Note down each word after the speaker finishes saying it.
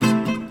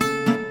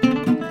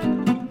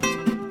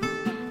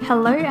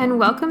Hello and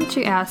welcome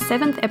to our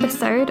 7th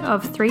episode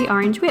of 3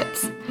 Orange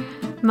Whips.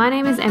 My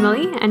name is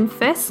Emily, and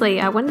firstly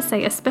I want to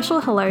say a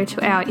special hello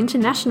to our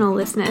international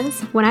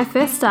listeners. When I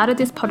first started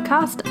this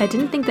podcast, I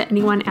didn't think that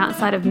anyone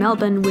outside of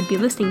Melbourne would be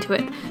listening to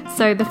it,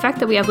 so the fact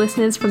that we have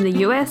listeners from the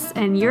US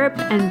and Europe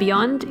and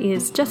beyond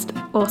is just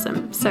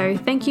awesome, so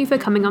thank you for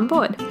coming on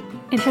board.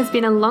 It has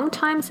been a long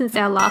time since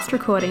our last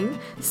recording,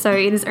 so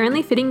it is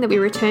only fitting that we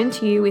return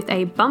to you with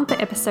a bumper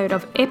episode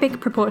of epic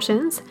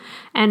proportions,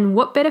 and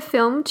what better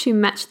film to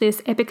match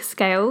this epic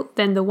scale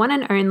than the one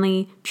and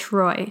only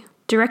Troy.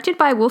 Directed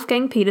by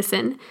Wolfgang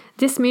Petersen,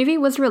 this movie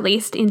was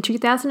released in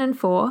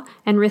 2004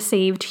 and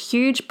received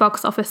huge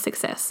box office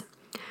success.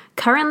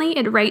 Currently,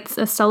 it rates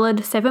a solid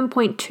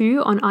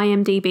 7.2 on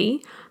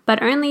IMDb,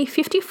 but only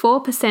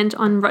 54%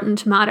 on Rotten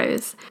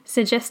Tomatoes,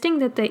 suggesting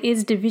that there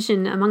is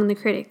division among the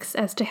critics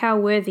as to how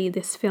worthy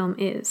this film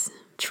is.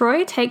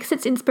 Troy takes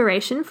its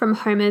inspiration from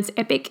Homer's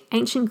epic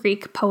ancient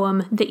Greek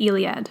poem, the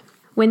Iliad.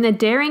 When the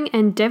daring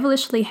and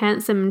devilishly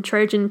handsome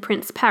Trojan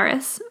prince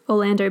Paris,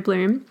 Orlando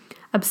Bloom,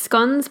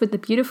 absconds with the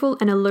beautiful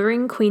and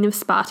alluring Queen of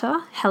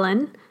Sparta,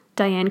 Helen,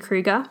 Diane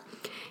Kruger,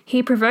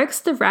 he provokes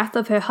the wrath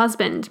of her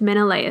husband,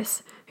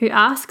 Menelaus, who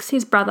asks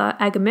his brother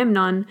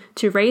Agamemnon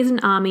to raise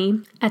an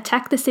army,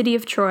 attack the city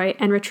of Troy,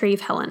 and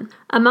retrieve Helen.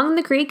 Among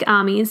the Greek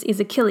armies is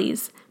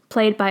Achilles,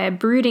 played by a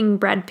brooding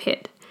Brad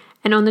Pitt,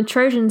 and on the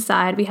Trojan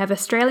side we have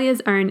Australia's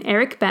own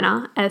Eric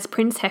Bana as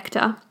Prince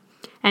Hector,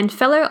 and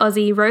fellow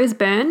Aussie Rose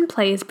Byrne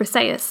plays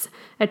Briseis,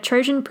 a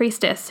Trojan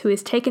priestess who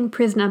is taken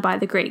prisoner by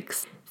the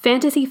Greeks.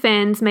 Fantasy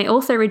fans may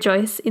also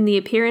rejoice in the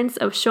appearance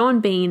of Sean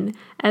Bean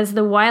as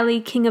the wily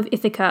King of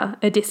Ithaca,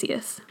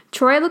 Odysseus.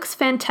 Troy looks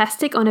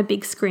fantastic on a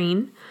big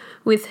screen,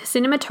 with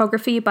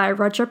cinematography by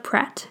Roger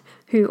Pratt,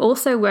 who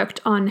also worked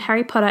on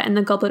Harry Potter and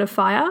the Goblet of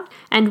Fire,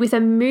 and with a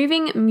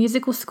moving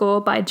musical score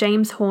by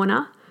James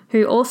Horner,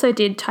 who also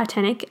did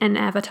Titanic and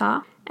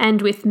Avatar,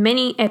 and with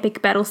many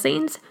epic battle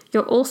scenes.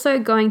 You're also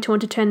going to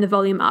want to turn the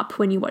volume up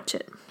when you watch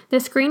it. The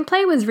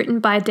screenplay was written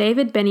by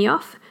David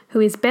Benioff, who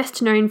is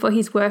best known for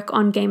his work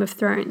on Game of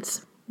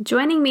Thrones.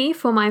 Joining me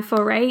for my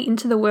foray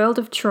into the world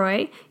of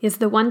Troy is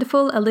the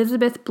wonderful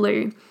Elizabeth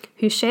Blue,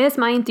 who shares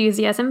my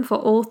enthusiasm for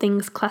all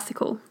things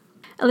classical.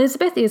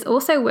 Elizabeth is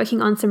also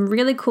working on some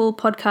really cool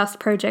podcast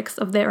projects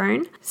of their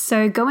own,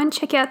 so go and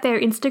check out their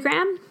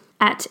Instagram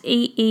at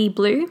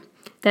eeblue,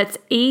 that's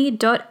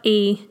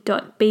e.e.blu.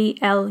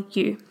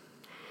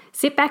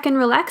 Sit back and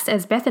relax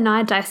as Beth and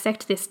I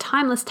dissect this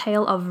timeless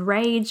tale of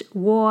rage,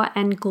 war,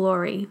 and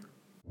glory.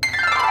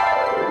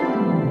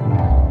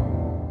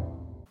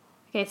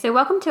 Okay, so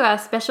welcome to our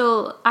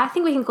special, I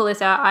think we can call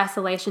this our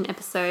isolation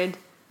episode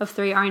of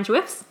 3 Orange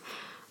Whiffs.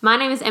 My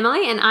name is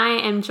Emily and I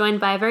am joined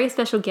by a very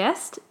special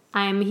guest.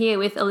 I am here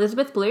with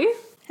Elizabeth Blue.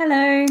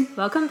 Hello.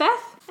 Welcome,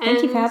 Beth.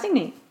 Thank you for having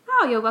me.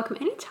 Oh, you're welcome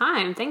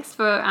anytime. Thanks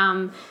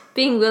for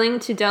being willing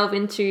to delve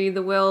into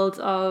the world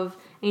of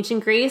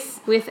ancient Greece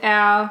with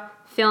our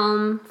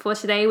film for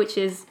today, which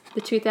is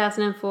the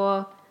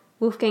 2004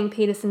 Wolfgang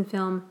Petersen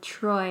film,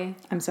 Troy.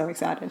 I'm so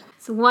excited.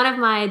 It's one of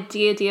my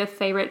dear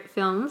favourite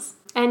films.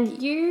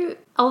 And you,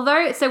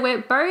 so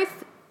we're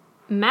both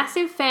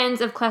massive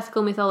fans of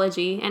classical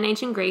mythology and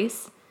ancient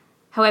Greece.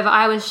 However,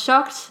 I was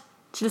shocked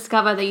to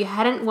discover that you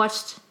hadn't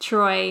watched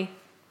Troy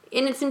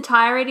in its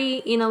entirety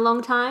in a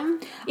long time,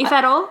 if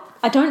at all.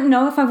 I don't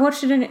know if I've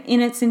watched it in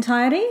its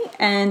entirety,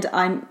 and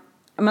I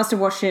must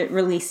have watched it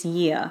release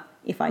year,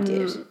 if I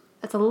did.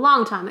 That's a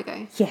long time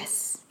ago.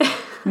 Yes.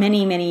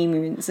 many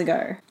moons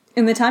ago.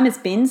 In the time it's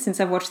been since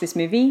I've watched this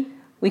movie,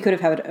 we could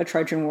have had a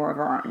Trojan War of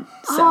our own.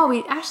 So. Oh,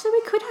 we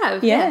could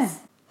have. Yeah. Yes.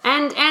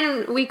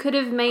 And we could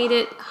have made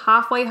it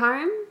halfway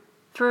home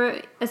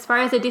for as far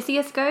as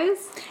Odysseus goes.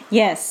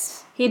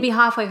 Yes. He'd be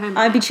halfway home.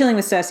 I'd be chilling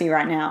with Circe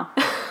right now,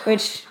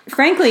 which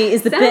frankly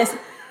is the best.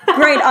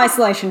 Great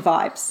isolation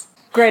vibes.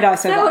 Great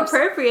ISO vibes. So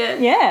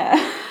appropriate.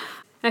 Yeah.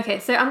 Okay,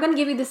 so I'm going to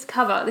give you this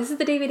cover. This is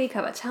the DVD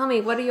cover. Tell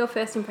me, what are your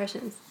first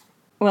impressions?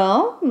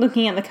 Well,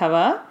 looking at the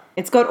cover,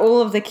 it's got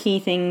all of the key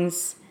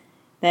things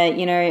that,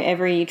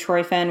 every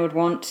Troy fan would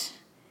want.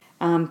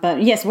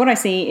 But yes, what I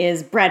see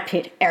is Brad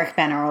Pitt, Eric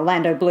Bana,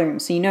 Orlando Bloom.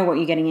 So you know what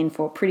you're getting in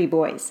for, pretty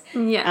boys.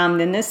 Yeah.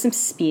 Then there's some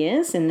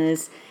spears, and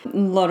there's a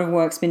lot of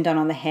work's been done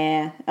on the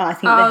hair. I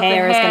think the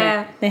hair is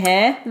going to... The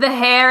hair? The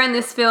hair in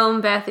this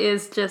film, Beth,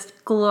 is just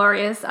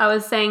glorious. I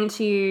was saying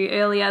to you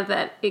earlier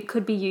that it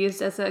could be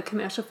used as a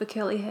commercial for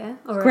curly hair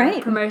or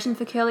a promotion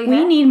for curly hair.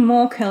 We need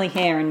more curly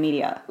hair in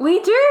media.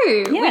 We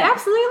do. Yeah. We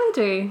absolutely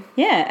do.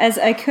 Yeah, as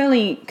a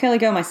curly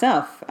girl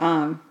myself.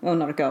 Well,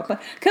 not a girl,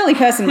 but curly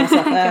person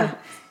myself.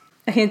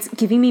 It's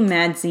giving me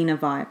mad Xena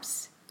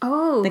vibes.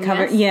 Oh, the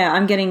cover. Yes. Yeah,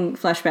 I'm getting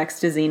flashbacks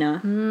to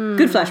Xena.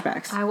 Good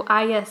flashbacks.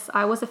 Yes,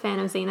 I was a fan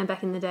of Xena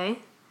back in the day.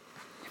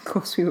 Of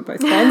course, we were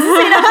both fans of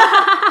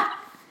Xena.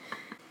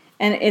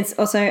 And it's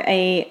also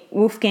a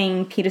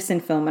Wolfgang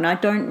Petersen film, and I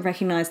don't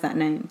recognise that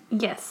name.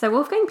 Yes, so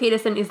Wolfgang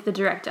Petersen is the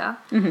director.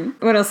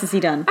 Mm-hmm. What else has he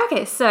done?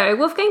 Okay, so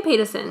Wolfgang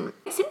Petersen,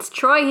 since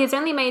Troy, he's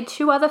only made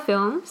 2 other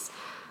films.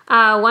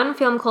 One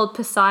film called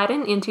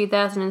Poseidon in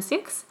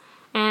 2006,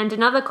 and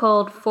another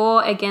called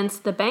Four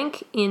Against the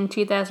Bank in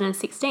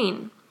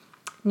 2016,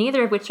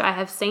 neither of which I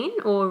have seen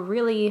or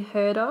really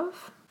heard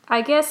of.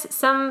 I guess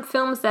some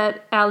films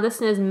that our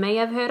listeners may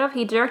have heard of.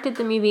 He directed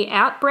the movie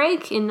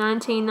Outbreak in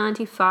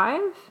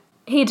 1995.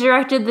 He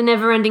directed The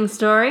Neverending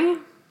Story,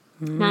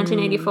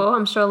 1984.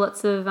 I'm sure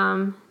lots of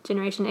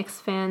Generation X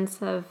fans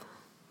have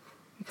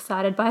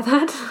excited by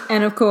that.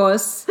 And of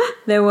course,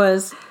 there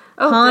was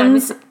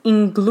Hans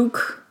Im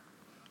Glück,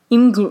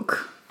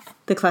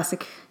 the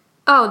classic.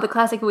 Oh, the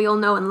classic we all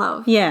know and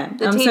love. Yeah.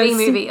 The TV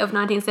movie of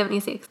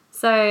 1976.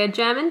 So a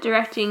German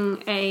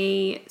directing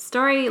a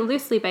story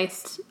loosely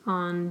based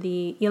on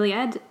the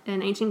Iliad,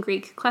 an ancient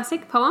Greek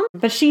classic poem.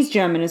 But she's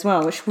German as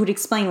well, which would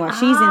explain why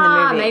she's in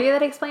the movie. Maybe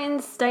that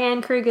explains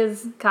Diane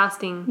Kruger's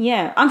casting.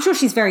 Yeah, I'm sure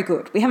she's very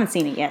good. We haven't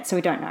seen it yet, so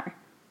we don't know.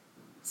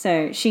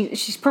 So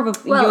she's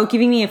probably... you're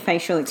giving me a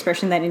facial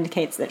expression that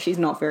indicates that she's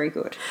not very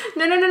good.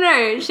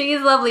 No. She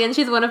is lovely and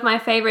she's one of my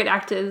favourite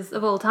actors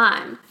of all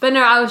time. But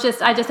no, I just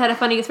had a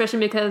funny expression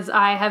because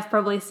I have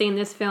probably seen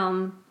this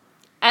film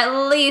at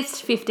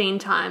least 15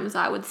 times,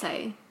 I would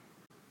say.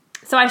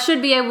 So I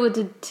should be able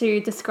to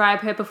describe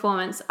her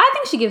performance. I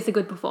think she gives a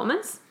good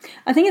performance.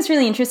 I think it's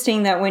really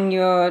interesting that when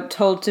you're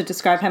told to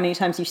describe how many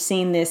times you've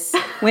seen this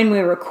when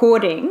we're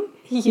recording...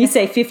 Yeah. You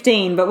say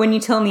 15, but when you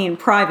tell me in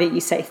private,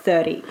 you say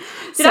 30.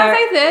 Did I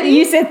say 30?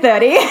 You said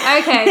 30.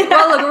 Okay.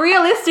 Well, look,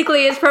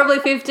 realistically, it's probably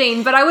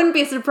 15, but I wouldn't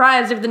be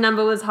surprised if the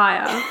number was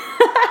higher.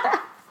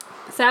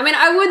 So, I mean,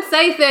 I would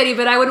say 30,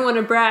 but I wouldn't want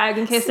to brag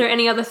in case there are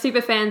any other super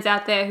fans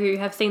out there who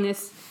have seen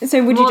this.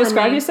 So would you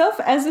describe yourself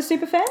as a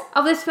super fan?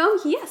 Of this film?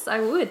 Yes,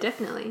 I would,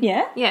 definitely.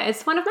 Yeah? Yeah,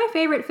 it's one of my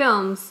favourite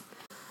films.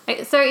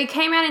 So it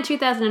came out in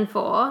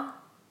 2004.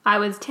 I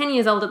was 10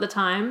 years old at the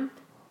time.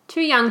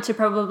 Too young to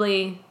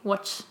probably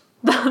watch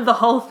the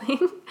whole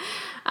thing.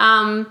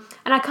 And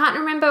I can't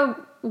remember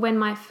when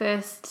my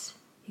first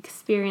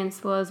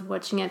experience was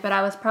watching it, but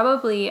I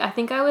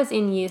think I was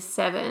in year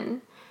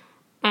 7,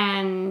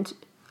 and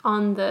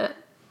on the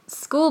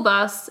school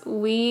bus,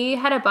 we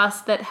had a bus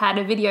that had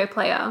a video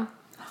player.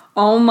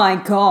 Oh my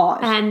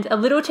God. And a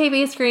little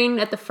TV screen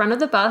at the front of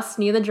the bus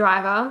near the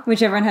driver.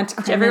 Which everyone had to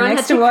cram their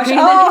next to watch.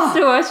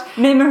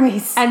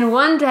 Memories. And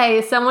one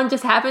day someone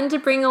just happened to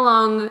bring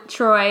along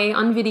Troy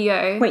on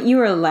video. Wait, you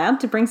were allowed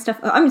to bring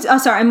stuff? I'm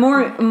sorry, I'm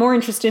more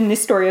interested in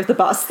this story of the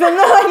bus than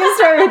the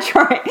story of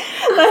Troy.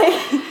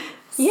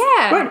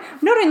 Yeah.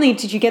 Not only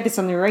did you get this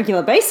on a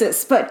regular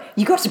basis, but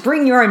you got to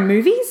bring your own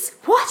movies?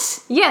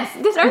 What? Yes,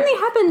 this only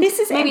happened this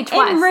is maybe an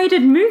twice.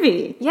 M-rated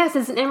movie. Yes,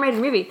 it's an M-rated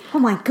movie. Oh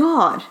my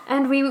God.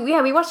 And we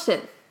watched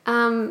it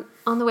on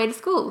the way to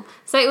school.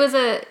 So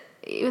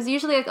it was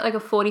usually like a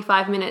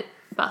 45-minute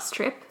bus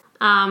trip.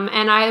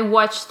 And I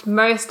watched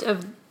most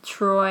of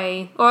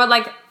Troy,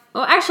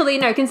 actually,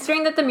 no,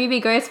 considering that the movie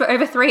goes for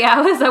over 3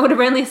 hours, I would have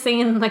only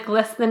seen like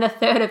less than a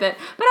third of it.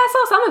 But I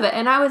saw some of it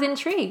and I was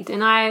intrigued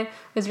and I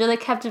was really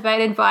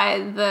captivated by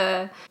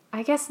the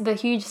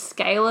huge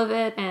scale of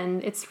it,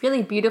 and it's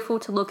really beautiful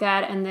to look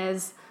at, and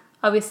there's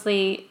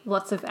obviously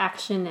lots of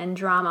action and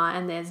drama,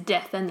 and there's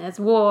death and there's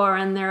war,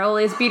 and there are all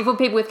these beautiful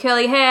people with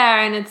curly hair,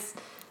 and it's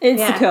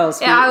the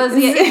curls. Yeah,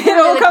 it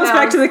all comes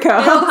back to the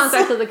curls. It all comes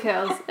back to the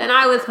curls. And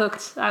I was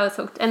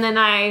hooked. And then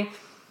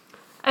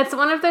it's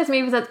one of those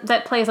movies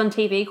that plays on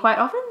TV quite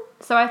often.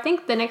 So I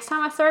think the next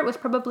time I saw it was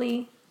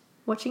probably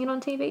watching it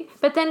on TV.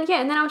 But then, and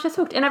then I was just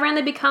hooked. And I've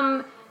only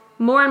become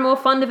more and more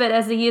fond of it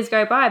as the years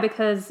go by,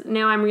 because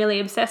now I'm really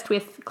obsessed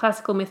with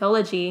classical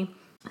mythology.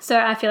 So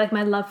I feel like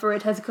my love for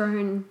it has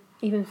grown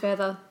even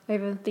further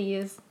over the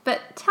years.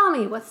 But tell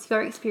me, what's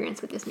your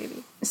experience with this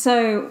movie?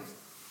 So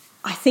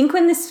I think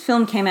when this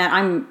film came out,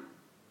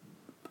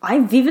 I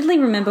vividly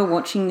remember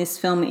watching this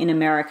film in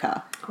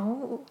America.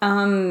 Oh.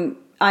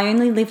 I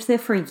only lived there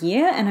for a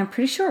year, and I'm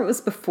pretty sure it was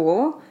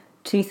before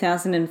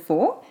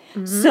 2004.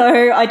 Mm-hmm.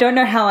 So I don't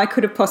know how I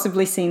could have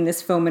possibly seen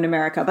this film in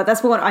America, but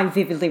that's what I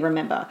vividly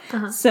remember.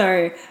 Uh-huh.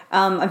 So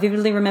I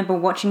vividly remember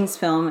watching this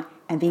film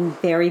and being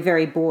very,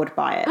 very bored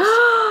by it.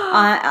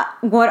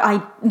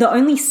 The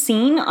only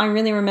scene I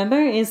really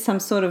remember is some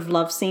sort of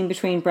love scene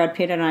between Brad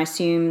Pitt and I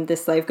assume the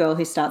slave girl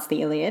who starts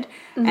the Iliad,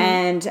 mm-hmm.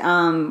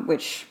 and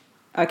which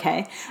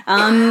okay,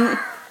 and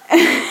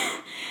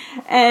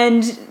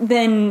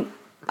then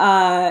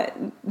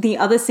the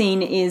other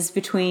scene is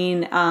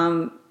between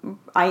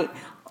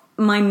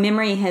my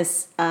memory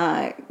has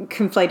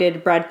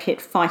conflated Brad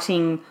Pitt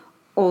fighting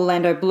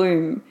Orlando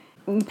Bloom,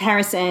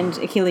 Paris and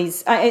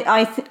Achilles.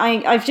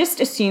 I've just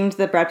assumed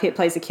that Brad Pitt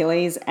plays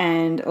Achilles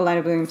and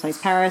Orlando Bloom plays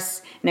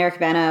Paris and Eric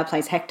Bana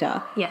plays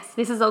Hector. Yes,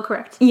 this is all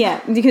correct.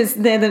 Yeah, because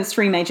they're the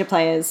three major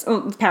players.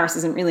 Well, Paris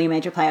isn't really a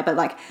major player, but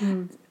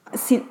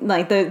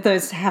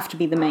those have to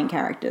be the main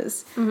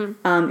characters,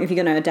 mm-hmm. If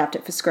you're going to adapt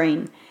it for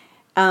screen.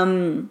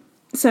 I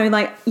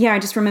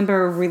just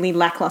remember a really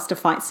lackluster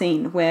fight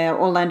scene where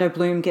Orlando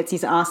Bloom gets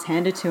his ass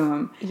handed to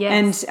him.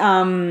 Yes.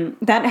 And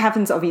that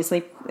happens,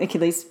 obviously.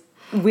 Achilles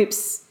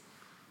whips...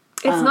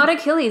 It's not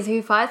Achilles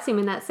who fights him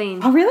in that scene.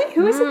 Oh, really?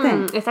 Who is it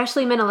then? It's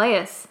actually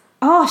Menelaus.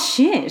 Oh,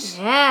 shit.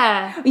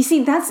 Yeah. You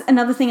see, that's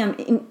another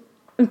thing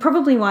and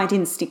probably why it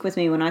didn't stick with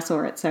me when I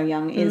saw it so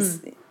young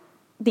is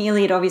the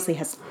Iliad obviously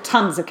has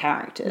tons of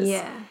characters.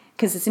 Yeah.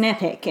 Because it's an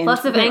epic. And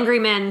Lots of angry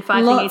men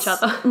fighting each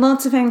other.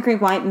 Lots of angry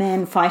white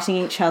men fighting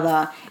each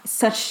other.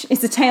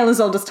 It's a tale as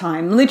old as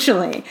time,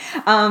 literally.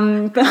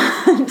 But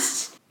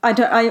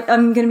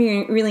I'm going to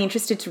be really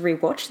interested to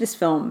rewatch this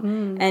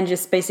film and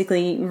just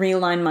basically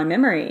realign my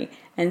memory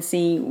and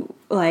see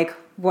like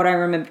what I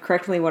remembered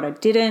correctly, what I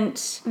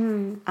didn't.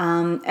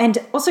 And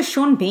also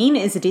Sean Bean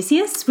is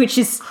Odysseus, which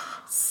is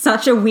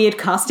such a weird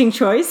casting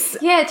choice.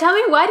 Yeah, tell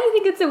me, why do you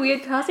think it's a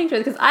weird casting choice?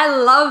 Because I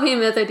love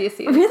him as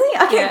Odysseus.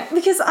 Really? Okay, Yeah.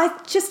 because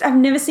I've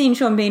never seen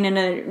Sean Bean in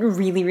a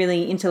really,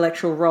 really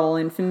intellectual role,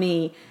 and for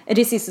me,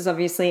 Odysseus is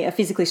obviously a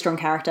physically strong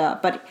character,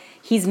 but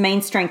his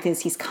main strength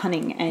is his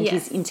cunning and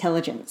his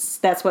intelligence.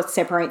 That's what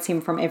separates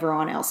him from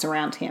everyone else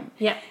around him.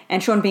 Yeah.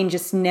 And Sean Bean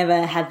just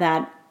never had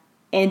that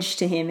edge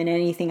to him in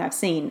anything I've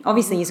seen.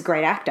 Obviously, he's a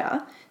great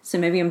actor, so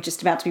maybe I'm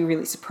just about to be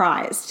really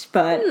surprised.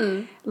 But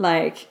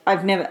like,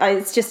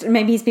 it's just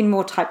maybe he's been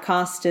more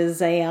typecast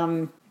as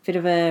a bit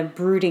of a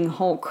brooding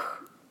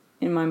Hulk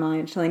in my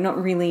mind. Like, not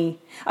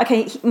really.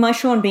 Okay, my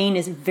Sean Bean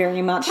is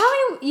very much.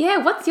 Tell me,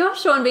 what's your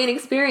Sean Bean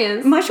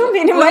experience? My Sean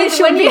Bean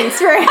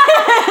experience.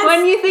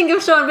 When you think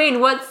of Sean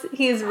Bean, what's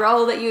his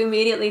role that you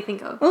immediately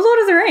think of? Well, Lord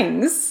of the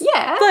Rings.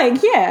 Yeah.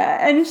 Like,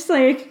 yeah, and just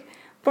like.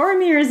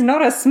 Boromir is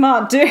not a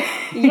smart dude.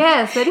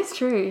 Yes, that is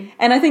true.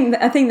 And I think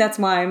that's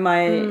why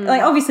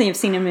like obviously I've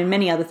seen him in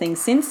many other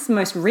things since.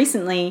 Most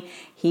recently,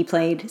 he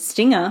played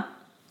Stinger,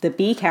 the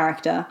bee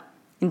character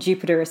in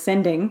Jupiter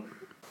Ascending.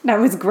 That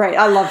was great.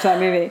 I loved that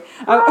movie.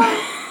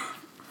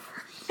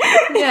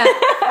 Yeah.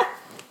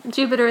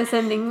 Jupiter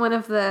Ascending, one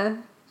of the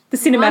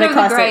cinematic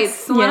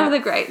classics. One of the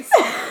greats.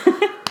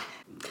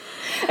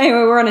 Anyway,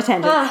 we're on a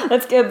tangent.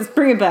 Let's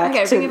bring it back.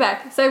 Okay, bring it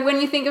back. So when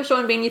you think of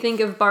Sean Bean, you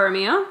think of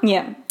Boromir.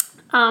 Yeah.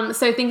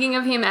 So thinking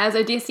of him as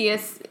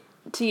Odysseus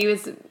to you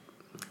is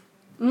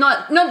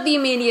not the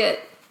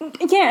immediate.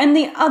 Yeah, and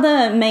the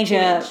other major,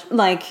 image.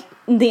 like,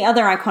 the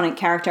other iconic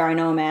character I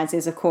know him as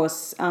is, of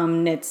course,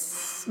 Ned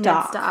Stark.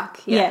 Ned Stark,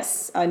 yeah.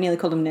 Yes, I nearly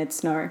called him Ned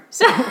Snow.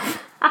 So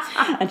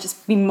I'd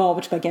just be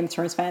mobbed by Game of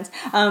Thrones fans.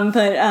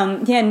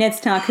 Ned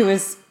Stark, who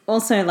is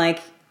also,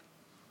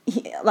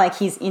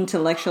 he's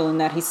intellectual in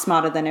that he's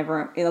smarter than a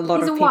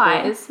lot of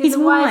people. He's a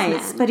wise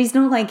man. But he's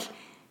not, like...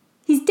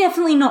 He's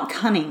definitely not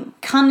cunning.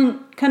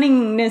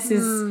 Cunningness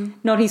is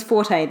not his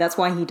forte. That's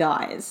why he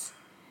dies.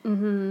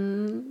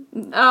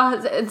 Mm-hmm.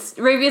 Oh, it's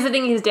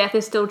revisiting his death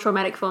is still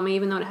traumatic for me,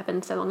 even though it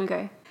happened so long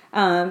ago.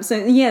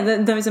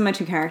 Those are my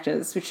two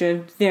characters, which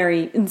are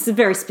it's a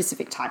very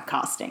specific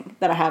typecasting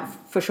that I have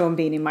for Sean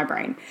Bean in my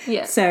brain.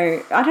 Yeah.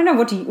 So I don't know,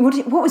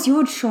 what was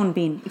your Sean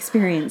Bean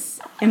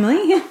experience,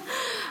 Emily?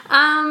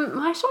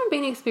 My Sean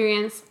Bean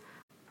experience,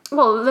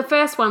 well, the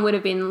first one would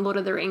have been Lord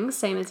of the Rings,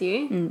 same as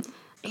you.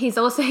 He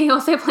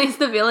also plays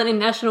the villain in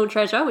National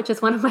Treasure, which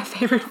is one of my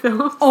favourite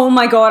films. Oh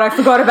my god, I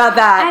forgot about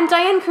that. And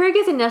Diane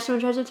Kruger's in National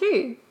Treasure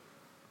too.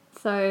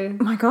 So...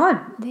 Oh my god.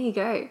 There you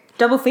go.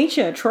 Double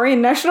feature, Troy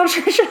and National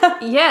Treasure.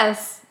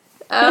 Yes.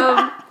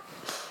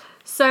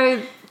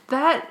 So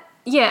that...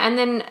 Yeah, and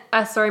then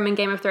I saw him in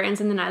Game of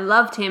Thrones, and then I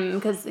loved him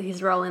because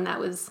his role in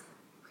that was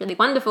really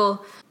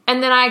wonderful.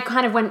 And then I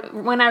kind of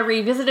when I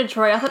revisited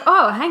Troy, I thought,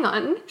 oh, hang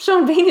on,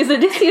 Sean Bean is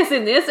Odysseus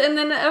in this. And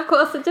then, of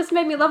course, it just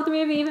made me love the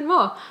movie even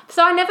more.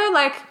 So I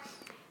never,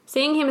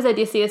 seeing him as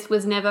Odysseus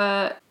was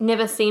never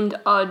seemed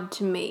odd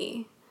to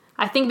me.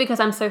 I think because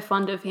I'm so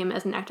fond of him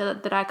as an actor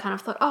that I kind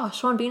of thought, oh,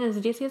 Sean Bean as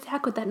Odysseus, how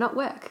could that not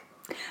work?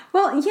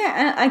 Well,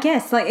 yeah, I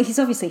guess, he's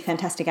obviously a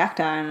fantastic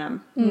actor,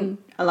 and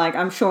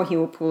I'm sure he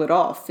will pull it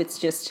off. It's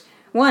just,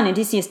 one,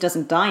 Odysseus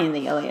doesn't die in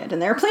the Iliad,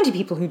 and there are plenty of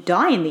people who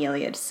die in the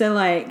Iliad, so,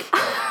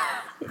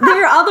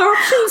 there are other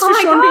options for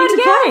Sean Bean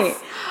to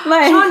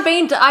play. Sean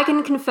Bean, I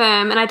can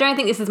confirm, and I don't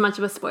think this is much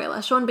of a spoiler,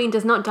 Sean Bean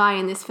does not die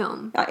in this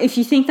film. If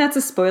you think that's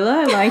a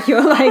spoiler,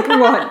 you're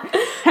what?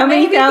 How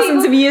many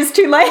thousands of years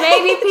too late?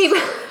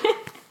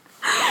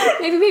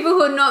 Maybe people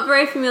who are not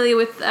very familiar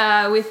with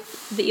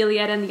the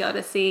Iliad and the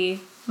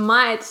Odyssey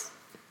might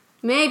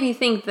maybe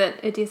think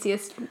that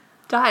Odysseus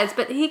dies,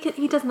 but he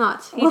does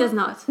not. He does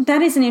not.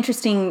 That is an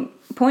interesting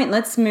point.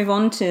 Let's move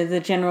on to the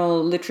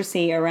general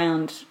literacy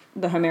around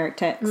the Homeric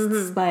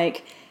texts.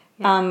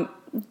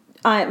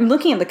 I'm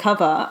looking at the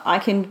cover, I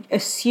can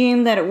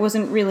assume that it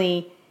wasn't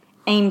really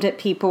aimed at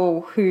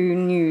people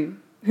who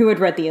had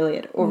read the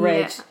Iliad or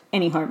read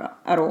any Homer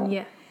at all.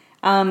 Yeah.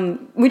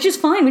 Which is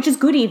fine, which is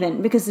good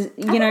even, because, I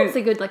think it's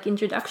a good,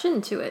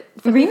 introduction to it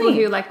for people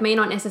who, may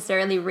not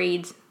necessarily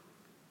read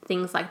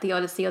things like the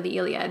Odyssey or the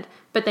Iliad,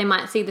 but they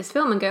might see this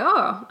film and go,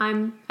 oh,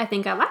 I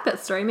think I like that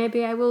story,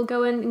 maybe I will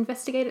go and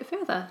investigate it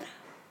further.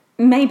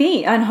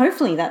 Maybe, and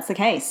hopefully that's the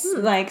case.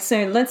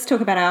 So let's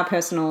talk about our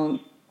personal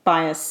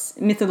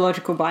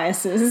mythological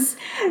biases.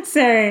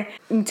 So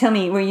tell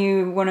me, were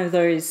you one of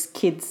those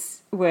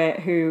kids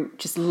who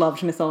just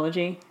loved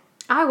mythology?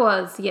 I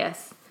was,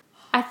 yes.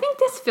 I think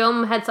this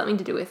film had something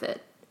to do with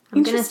it.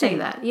 I'm going to say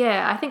that.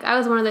 Yeah, I think I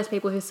was one of those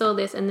people who saw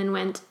this and then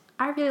went,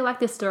 I really like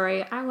this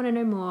story. I want to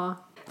know more.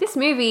 This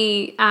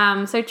movie,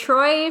 so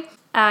Troy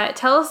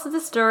Tell us the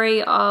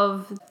story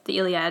of the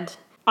Iliad.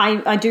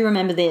 I do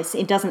remember this.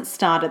 It doesn't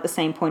start at the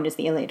same point as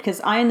the Iliad,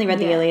 because I only read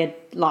the Yeah. Iliad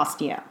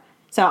last year.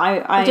 So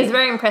I Which is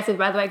very impressive,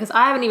 by the way, because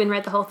I haven't even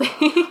read the whole thing.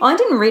 I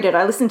didn't read it.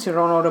 I listened to it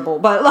on Audible,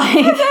 but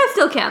like That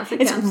still counts.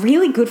 It it's counts.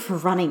 really good for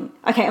running.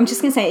 Okay, I'm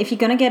just going to say, if you're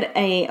going to get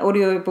a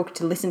audiobook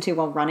to listen to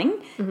while running,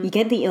 you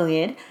get the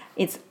Iliad.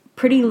 It's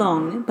pretty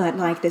long, but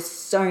like there's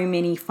so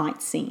many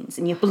fight scenes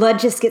and your blood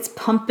just gets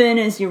pumping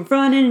as you're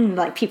running and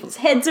like people's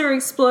heads are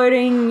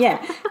exploding.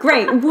 Yeah,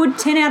 great. Would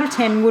 10 out of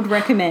 10 would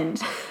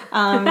recommend.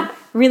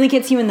 Really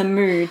gets you in the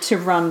mood to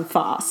run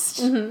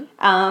fast.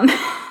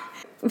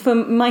 For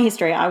my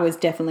history, I was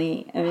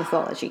definitely a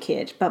mythology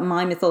kid, but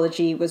my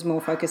mythology was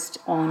more focused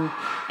on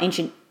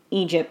ancient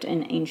Egypt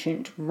and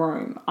ancient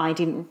Rome. I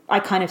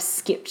kind of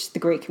skipped the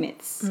Greek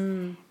myths.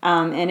 You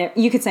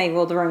could say,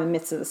 well, the Roman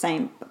myths are the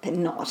same, but they're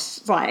not.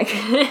 Like,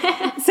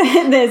 so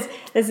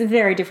there's a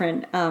very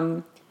different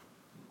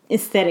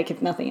aesthetic,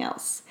 if nothing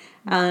else.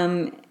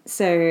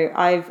 So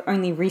I've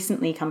only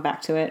recently come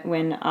back to it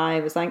when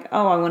I was like,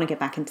 oh, I want to get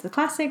back into the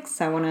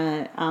classics. I want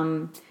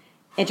to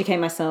educate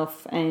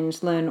myself and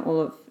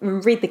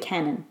read the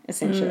canon,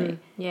 essentially.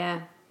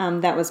 Yeah.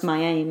 That was my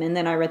aim. And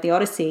then I read the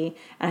Odyssey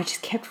and I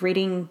just kept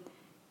reading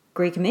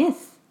Greek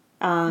myth,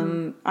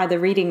 either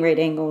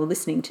reading or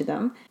listening to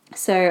them.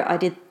 So I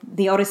did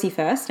the Odyssey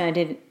first and I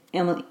did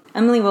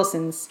Emily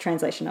Wilson's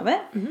translation of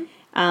it.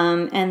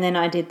 And then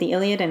I did the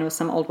Iliad and it was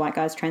some old white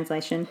guy's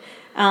translation.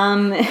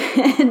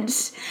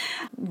 And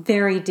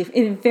very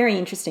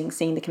interesting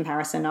seeing the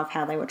comparison of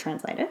how they were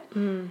translated.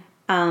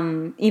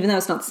 Even though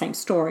it's not the same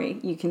story,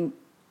 you can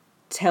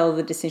tell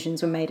the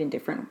decisions were made in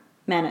different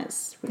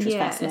manners, which was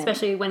fascinating.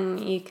 Especially when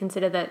you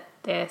consider that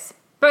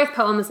both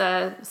poems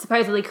are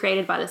supposedly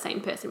created by the same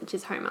person, which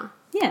is Homer.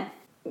 Yeah.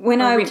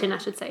 Written, I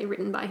should say,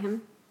 written by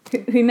him.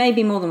 Who may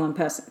be more than one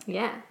person.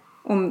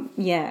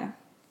 Yeah.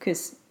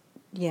 Because,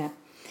 yeah.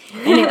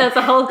 Let's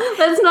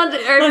not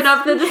open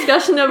up the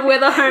discussion of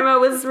whether Homer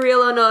was real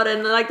or not,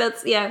 and like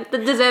that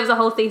deserves a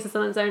whole thesis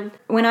on its own.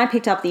 When I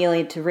picked up the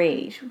Iliad to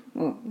read,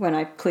 or when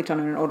I clicked on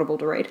an Audible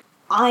to read,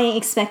 I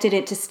expected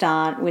it to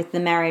start with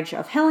the marriage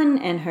of Helen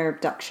and her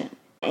abduction.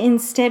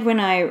 Instead, when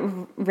I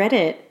read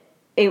it,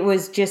 it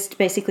was just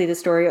basically the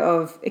story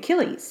of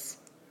Achilles,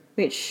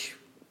 which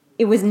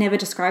it was never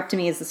described to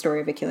me as the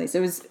story of Achilles. It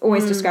was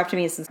always described to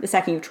me as the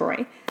sacking of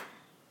Troy,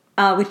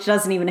 which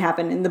doesn't even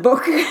happen in the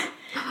book.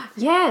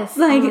 Yes.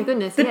 Like, oh my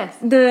goodness, yes.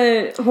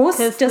 The horse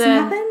doesn't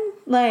happen?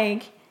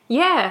 Like...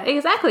 Yeah,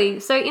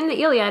 exactly. So in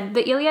the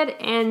Iliad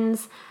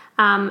ends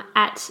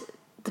at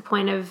the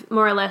point of,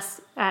 more or less,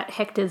 at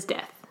Hector's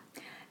death.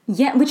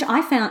 Yeah, which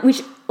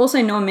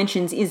also no one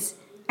mentions, is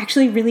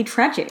actually really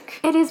tragic.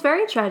 It is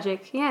very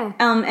tragic, yeah.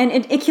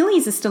 And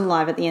Achilles is still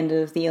alive at the end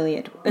of the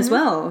Iliad as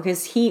well,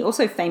 because he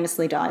also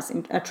famously dies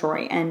in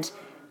Troy, and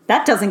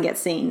that doesn't get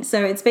seen.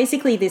 So it's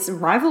basically this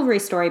rivalry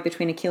story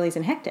between Achilles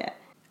and Hector.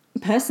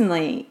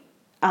 Personally,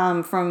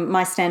 from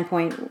my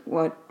standpoint,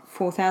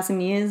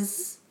 4,000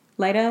 years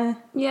later?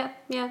 Yeah.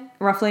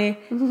 Roughly.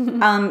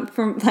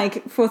 From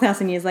like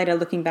 4,000 years later,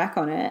 looking back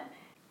on it,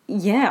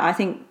 yeah, I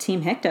think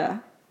Team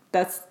Hector,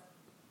 that's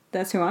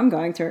who I'm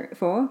going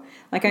for.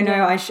 Like, I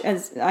know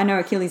I know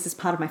Achilles is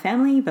part of my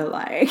family, but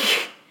like,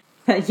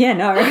 yeah,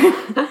 no.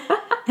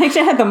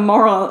 Hector had the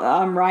moral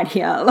right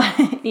here.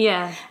 Like,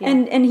 yeah.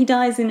 And he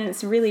dies and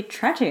it's really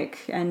tragic,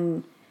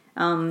 and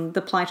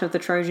the plight of the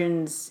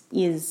Trojans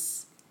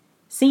is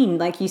seen.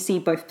 Like, you see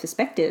both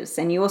perspectives,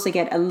 and you also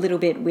get a little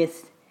bit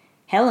with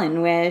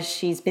Helen, where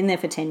she's been there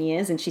for 10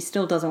 years and she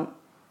still doesn't,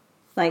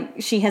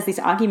 like, she has this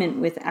argument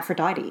with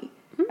Aphrodite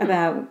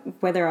about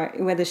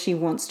whether she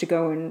wants to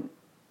go and,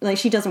 like,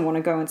 she doesn't want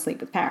to go and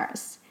sleep with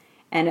Paris.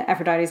 And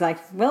Aphrodite's like,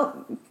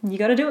 well, you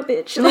got to do it,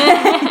 bitch.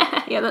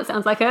 Yeah, that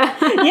sounds like her.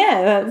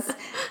 Yeah, that's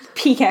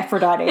peak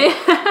Aphrodite.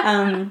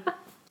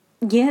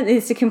 Yeah,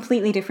 it's a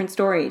completely different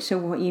story to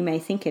what you may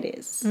think it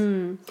is.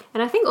 And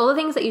I think all the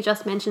things that you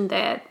just mentioned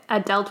there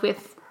are dealt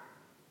with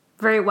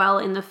very well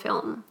in the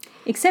film.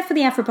 Except for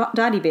the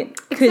Aphrodite bit.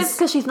 Except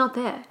because she's not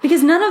there.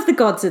 Because none of the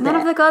gods are there.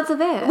 None of the gods are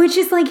there. Which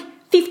is like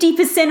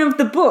 50% of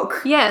the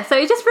book. Yeah, so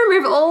you just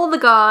remove all the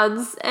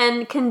gods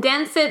and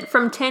condense it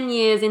from 10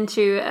 years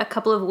into a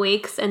couple of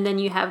weeks, and then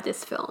you have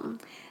this film.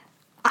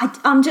 I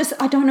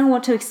don't know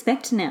what to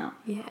expect now.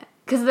 Yeah.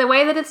 Because the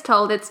way that it's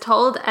told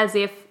as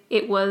if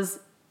it was,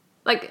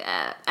 like,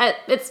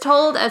 it's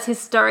told as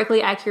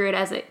historically accurate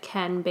as it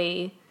can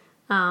be.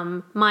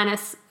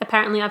 Minus,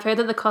 apparently, I've heard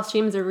that the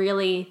costumes are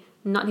really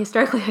not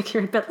historically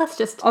accurate, but let's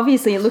just...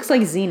 Obviously, it looks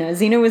like Xena.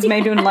 Xena was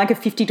made on like a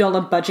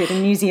 $50 budget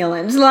in New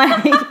Zealand.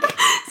 Like...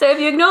 So if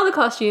you ignore the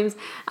costumes,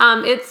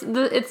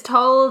 it's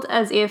told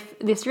as if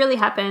this really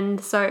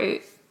happened, so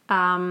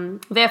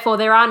therefore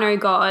there are no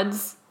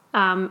gods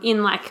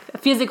in like a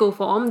physical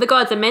form. The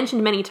gods are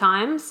mentioned many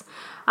times,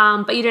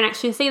 but you don't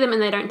actually see them,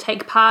 and they don't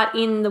take part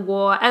in the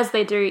war as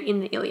they do in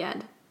the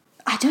Iliad.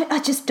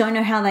 I just don't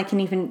know how they can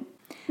even...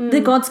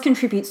 The gods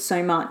contribute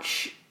so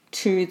much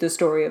to the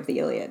story of the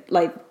Iliad.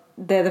 Like,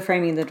 they're the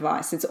framing of the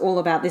device. It's all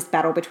about this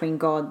battle between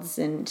gods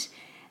and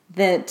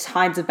the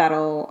tides of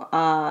battle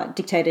are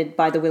dictated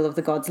by the will of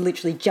the gods,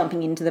 literally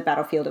jumping into the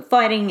battlefield of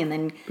fighting, and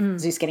then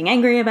Zeus getting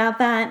angry about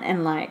that,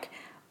 and like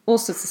all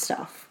sorts of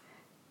stuff.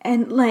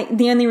 And like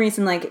the only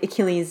reason like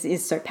Achilles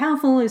is so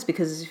powerful is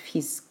because of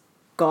his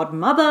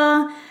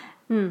godmother,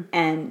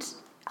 and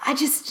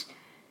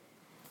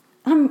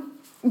I'm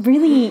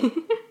really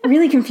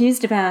really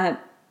confused about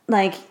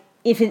like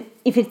if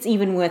it's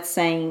even worth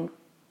saying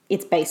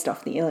it's based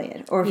off the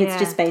Iliad, or if it's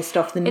just based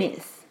off the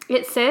myth.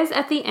 It says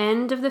at the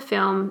end of the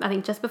film, I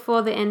think just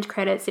before the end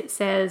credits, it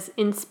says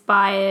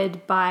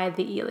inspired by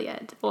the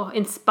Iliad, or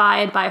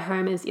inspired by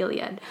Homer's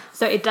Iliad.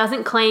 So it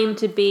doesn't claim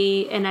to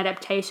be an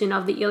adaptation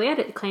of the Iliad,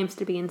 it claims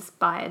to be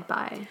inspired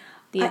by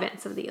the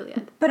events of the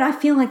Iliad. But I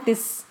feel like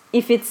this,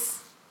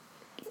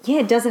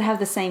 does it have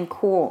the same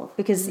core?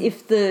 Because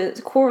if the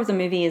core of the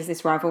movie is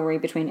this rivalry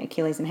between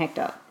Achilles and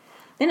Hector,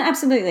 then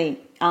absolutely,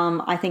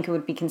 I think it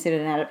would be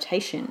considered an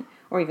adaptation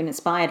or even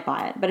inspired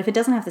by it. But if it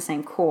doesn't have the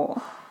same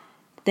core,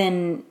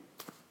 then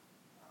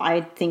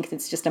I think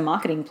it's just a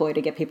marketing ploy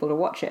to get people to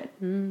watch it.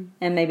 And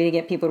maybe to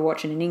get people to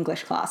watch it in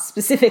English class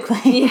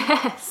specifically.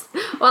 Yes.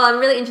 Well, I'm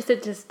really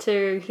interested just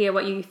to hear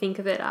what you think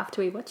of it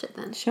after we watch it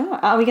then. Sure.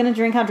 Are we going to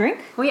drink our drink?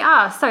 We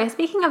are. So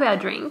speaking of our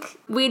drink,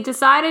 we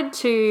decided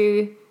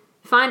to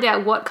find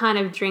out what kind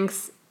of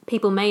drinks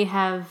people may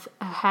have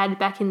had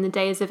back in the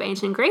days of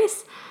ancient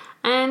Greece.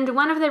 And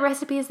one of the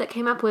recipes that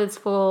came up was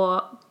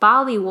for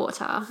barley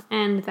water,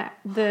 and that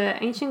the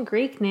ancient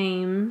Greek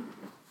name,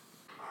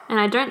 and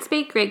I don't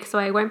speak Greek, so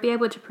I won't be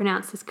able to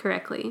pronounce this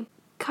correctly.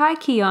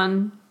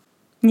 Kykeon.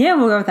 Yeah,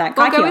 we'll go with that.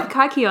 We'll go with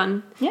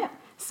kykeon. Yeah.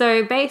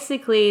 So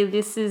basically,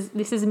 this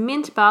is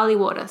mint barley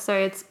water. So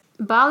it's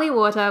barley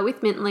water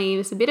with mint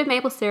leaves, a bit of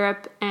maple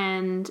syrup,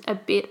 and a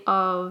bit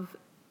of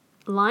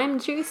lime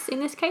juice in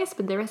this case,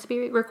 but the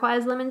recipe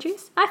requires lemon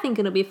juice. I think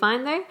it'll be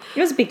fine though.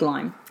 It was a big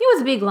lime. It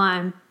was a big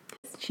lime.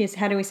 Cheers.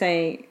 How do we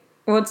say,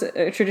 what's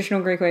a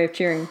traditional Greek way of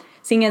cheering?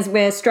 Seeing as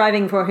we're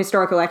striving for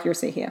historical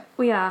accuracy here.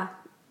 We are.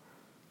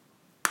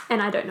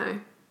 And I don't know.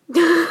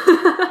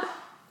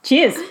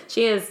 Cheers.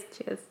 Cheers.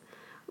 Cheers.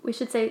 We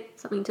should say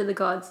something to the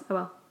gods. Oh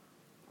well.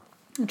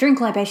 Drink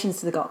libations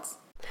to the gods.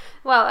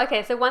 Well,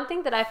 okay, so one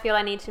thing that I feel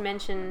I need to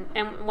mention,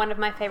 and one of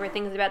my favourite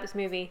things about this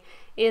movie,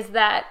 is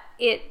that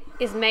it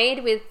is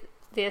made with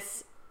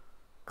this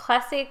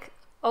classic,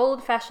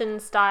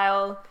 old-fashioned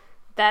style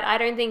that I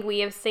don't think we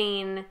have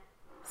seen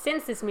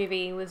since this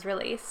movie was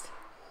released.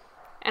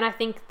 And I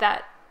think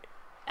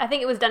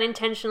it was done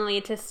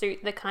intentionally to suit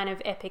the kind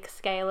of epic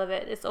scale of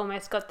it. It's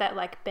almost got that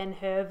like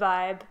Ben-Hur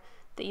vibe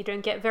that you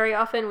don't get very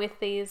often with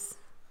these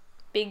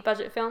big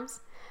budget films.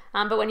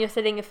 But when you're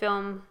setting a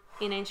film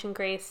in ancient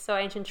Greece, or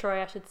ancient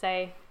Troy I should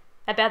say,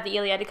 about the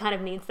Iliad, it kind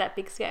of needs that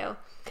big scale.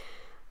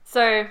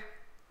 So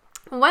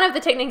one of the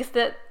techniques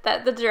that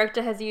the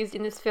director has used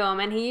in this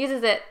film, and he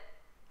uses it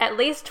at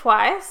least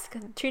twice,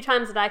 2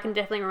 times that I can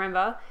definitely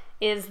remember,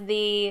 is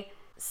the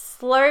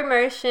slow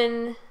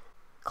motion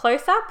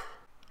close-up,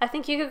 I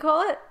think you could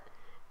call it.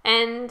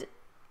 And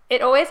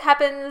it always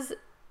happens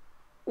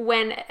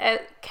when a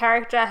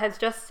character has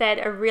just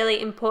said a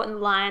really important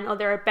line, or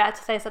they're about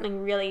to say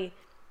something really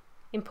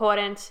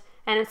important,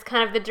 and it's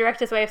kind of the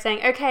director's way of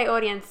saying, okay,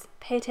 audience,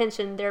 pay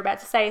attention, they're about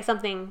to say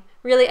something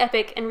really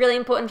epic and really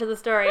important to the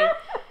story.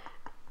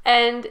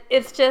 And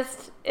it's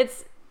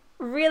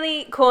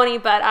really corny,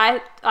 but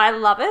I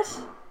love it.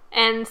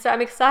 And so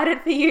I'm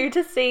excited for you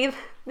to see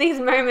these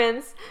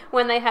moments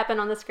when they happen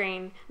on the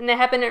screen. And they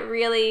happen at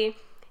really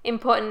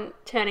important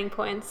turning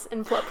points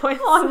and plot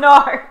points. Oh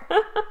no.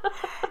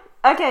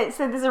 Okay,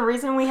 so there's a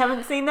reason we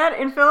haven't seen that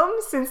in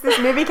films since this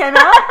movie came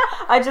out.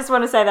 I just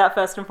want to say that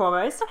first and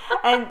foremost.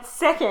 And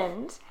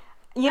second,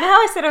 you know how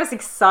I said I was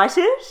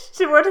excited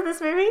to watch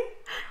this movie?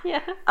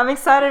 Yeah. I'm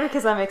excited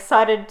because I'm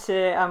excited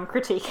to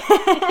critique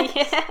it.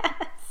 Yes.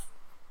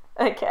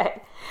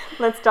 Okay,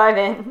 let's dive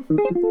in.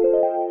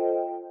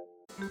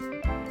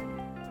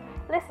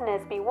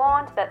 Listeners, be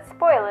warned that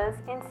spoilers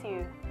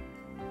ensue.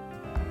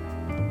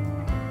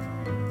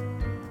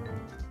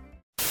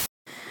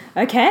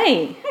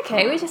 Okay,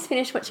 we just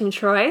finished watching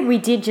Troy. we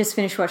did just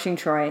finish watching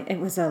Troy. It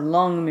was a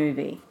long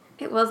movie.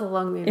 It was a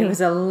long movie. It was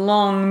a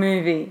long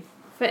movie.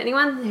 For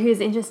anyone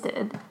who's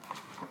interested,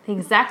 the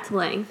exact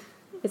length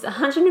is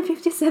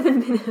 157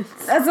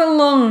 minutes. That's a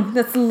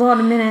lot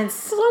of minutes.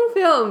 It's a long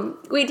film.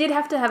 We did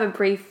have to have a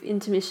brief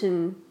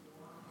intermission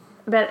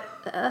about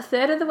a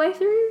third of the way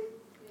through.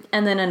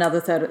 And then another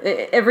third.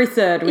 Every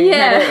third we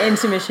had an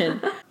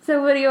intermission.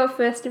 So what are your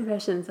first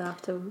impressions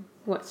after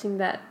watching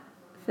that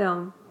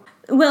film?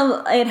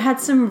 Well, it had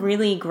some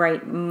really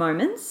great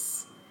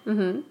moments.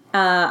 Mm-hmm.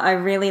 I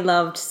really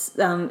loved,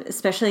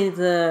 especially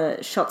the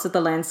shots of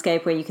the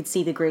landscape where you could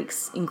see the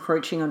Greeks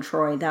encroaching on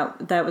Troy.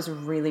 That was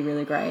really,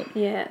 really great.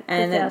 Yeah,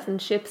 and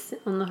 1,000 ships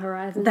on the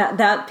horizon.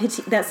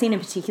 That scene in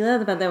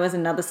particular, but there was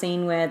another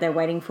scene where they're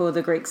waiting for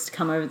the Greeks to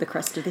come over the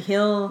crest of the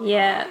hill.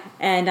 Yeah.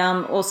 And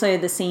also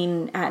the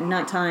scene at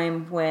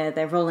nighttime where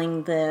they're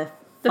rolling the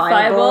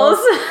fireballs.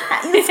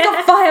 It's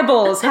got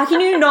fireballs. How can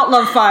you not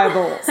love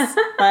fireballs?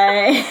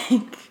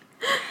 Like,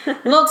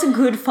 Lots of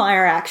good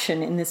fire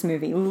action in this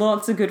movie.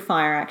 Lots of good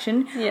fire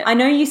action. Yeah. I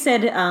know you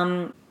said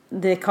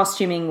the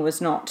costuming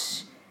was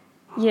not...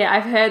 Yeah,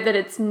 I've heard that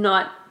it's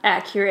not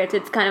accurate.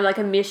 It's kind of like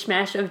a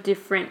mishmash of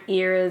different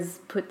eras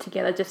put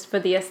together just for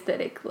the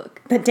aesthetic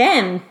look. But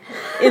damn,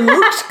 it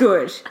looked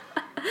good.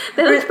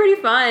 They looked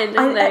pretty fine,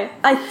 didn't they?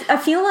 I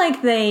feel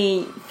like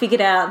they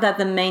figured out that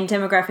the main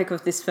demographic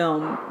of this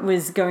film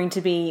was going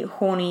to be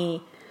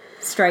horny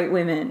straight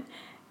women,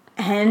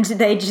 and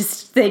they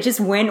just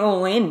went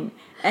all in.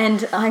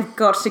 And I've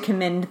got to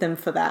commend them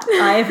for that.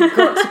 I've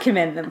got to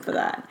commend them for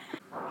that.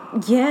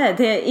 Yeah,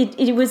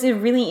 it was a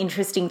really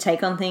interesting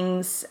take on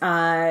things.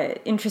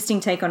 Interesting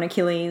take on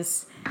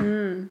Achilles.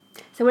 So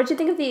what do you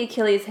think of the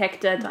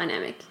Achilles-Hector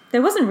dynamic?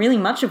 There wasn't really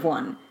much of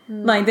one.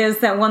 Like, there's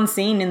that one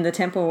scene in the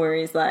temple where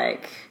he's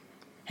like,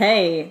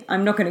 hey,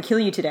 I'm not going to kill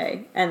you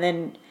today. And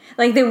then,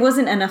 like, there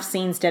wasn't enough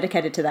scenes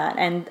dedicated to that.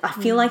 And I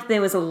feel like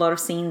there was a lot of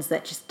scenes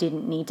that just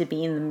didn't need to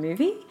be in the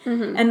movie.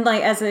 And,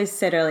 like, as I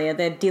said earlier,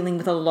 they're dealing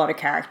with a lot of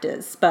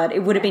characters. But it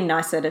would have been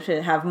nicer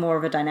to have more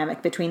of a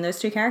dynamic between those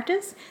two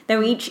characters. They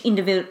were each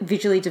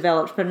individually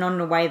developed, but not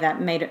in a way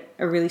that made it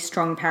a really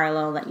strong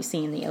parallel that you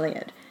see in the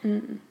Iliad.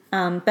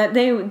 But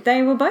they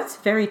were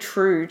both very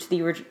true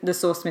to the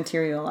source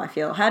material, I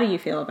feel. How do you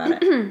feel about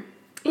it?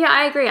 Yeah,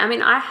 I agree. I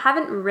mean, I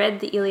haven't read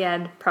the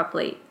Iliad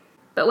properly,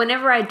 but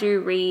whenever I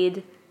do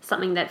read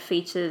something that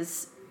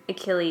features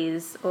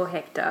Achilles or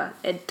Hector,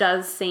 it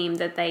does seem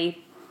that they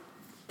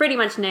pretty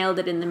much nailed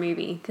it in the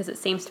movie, because it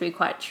seems to be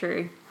quite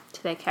true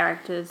to their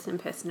characters and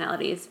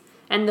personalities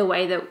and the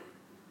way that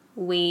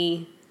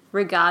we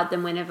regard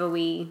them whenever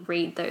we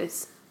read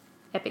those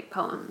epic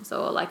poems,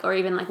 or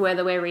even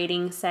whether we're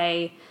reading,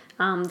 say,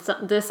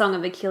 the Song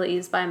of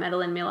Achilles by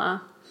Madeline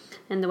Miller,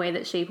 and the way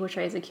that she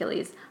portrays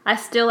Achilles. I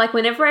still,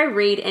 whenever I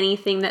read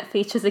anything that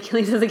features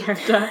Achilles as a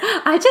character,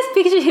 I just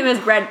picture him as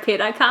Brad Pitt.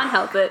 I can't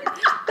help it.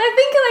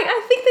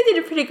 I think they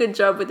did a pretty good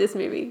job with this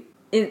movie.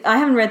 I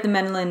haven't read the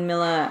Madeline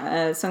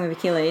Miller Song of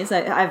Achilles.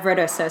 I've read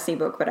her Circe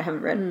book, but I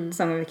haven't read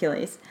Song of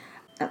Achilles.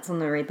 That's on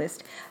the read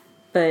list.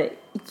 But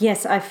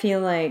yes, I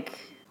feel like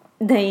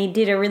they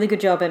did a really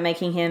good job at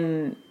making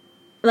him...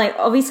 Like,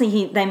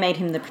 obviously, they made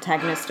him the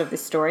protagonist of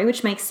this story,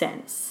 which makes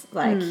sense.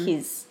 Like,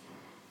 he's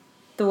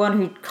the one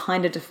who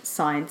kind of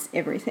decides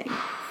everything.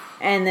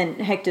 And then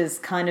Hector's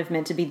kind of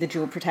meant to be the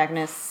dual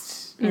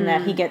protagonist in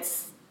that he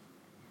gets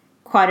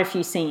quite a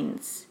few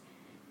scenes.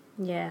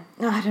 Yeah.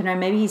 I don't know,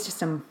 maybe he's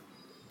just a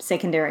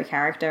secondary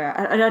character.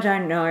 I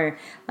don't know.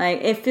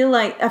 I feel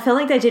like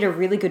they did a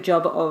really good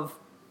job of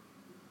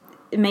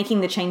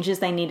making the changes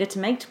they needed to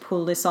make to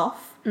pull this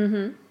off.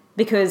 Mm-hmm.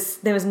 Because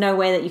there was no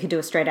way that you could do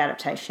a straight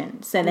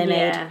adaptation. So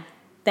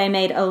they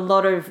made a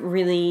lot of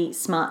really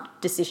smart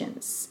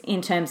decisions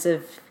in terms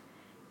of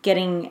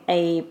getting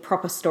a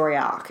proper story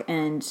arc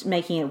and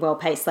making it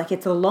well-paced. Like,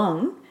 it's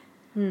long,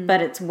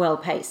 but it's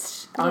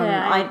well-paced.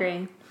 Yeah, I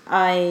agree.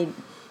 I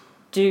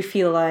do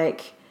feel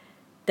like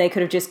they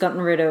could have just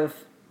gotten rid of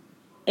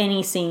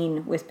any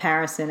scene with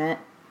Paris in it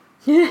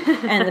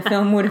and the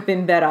film would have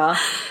been better.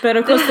 But,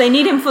 of course, they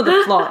need him for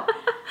the plot.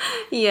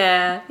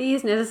 Yeah, he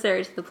is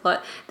necessary to the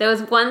plot. There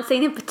was one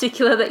scene in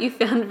particular that you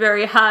found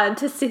very hard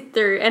to sit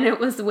through, and it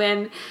was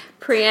when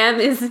Priam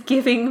is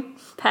giving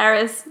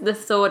Paris the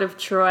sword of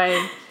Troy.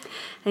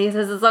 And he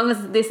says, as long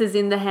as this is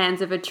in the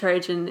hands of a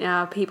Trojan,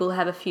 our people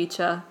have a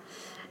future.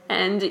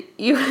 And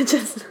you were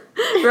just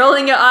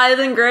rolling your eyes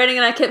and groaning,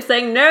 and I kept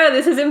saying, no,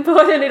 this is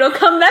important, it'll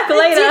come back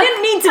later. It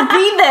didn't need to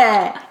be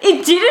there.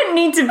 It didn't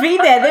need to be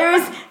there. There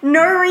is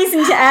no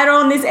reason to add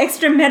on this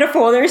extra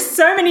metaphor. There are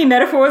so many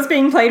metaphors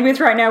being played with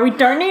right now. We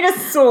don't need a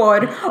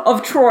sword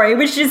of Troy,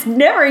 which just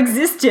never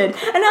existed.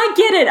 And I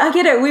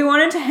get it. We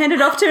wanted to hand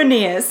it off to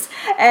Aeneas.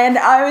 And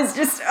I was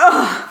just,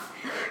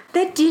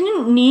 there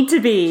didn't need to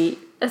be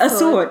a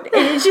sword.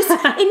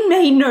 It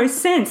made no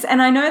sense.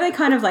 And I know they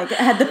kind of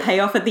had the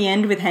payoff at the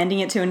end with handing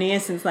it to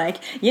Aeneas, and it's like,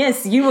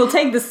 yes, you will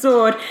take the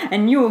sword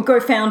and you will go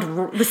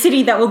found the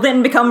city that will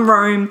then become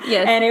Rome.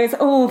 Yes. And it was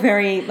all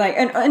very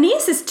and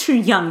Aeneas is too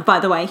young,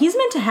 by the way. He's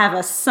meant to have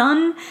a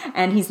son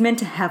and he's meant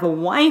to have a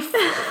wife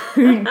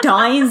who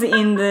dies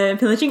in the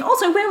pillaging.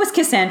 Also, where was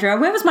Cassandra?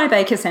 Where was my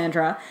bae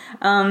Cassandra?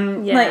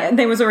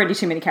 There was already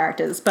too many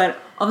characters, but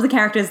of the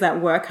characters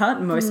that were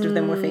cut, most of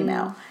them were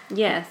female.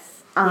 Yes.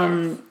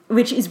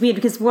 Which is weird,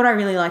 because what I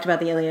really liked about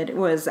the Iliad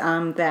was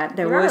that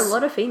there are a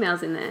lot of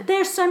females in there.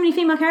 There's so many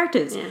female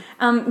characters. Yeah.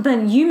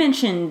 But you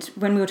mentioned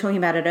when we were talking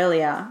about it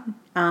earlier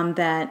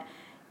that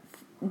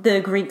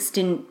the Greeks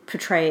didn't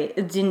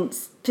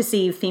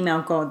perceive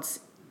female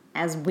gods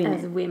as women.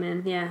 As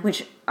women, yeah.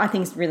 Which I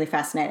think is really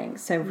fascinating.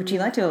 So would you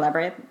like to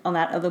elaborate on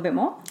that a little bit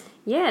more?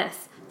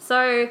 Yes.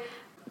 So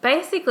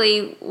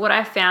basically, what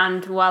I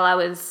found while I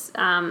was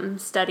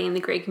studying the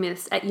Greek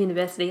myths at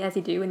university, as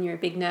you do when you're a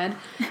big nerd.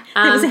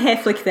 There was a hair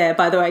flick there,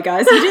 by the way,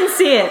 guys. You didn't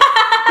see it.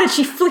 But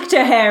she flicked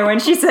her hair when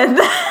she said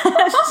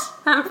that.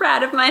 I'm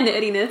proud of my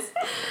nerdiness.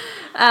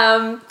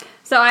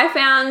 So I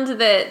found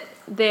that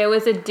there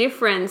was a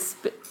difference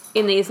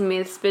in these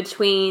myths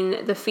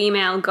between the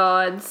female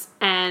gods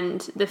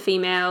and the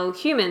female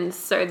humans.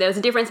 So there's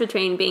a difference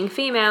between being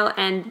female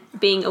and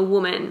being a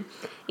woman,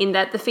 in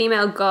that the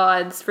female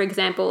gods, for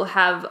example,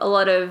 have a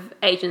lot of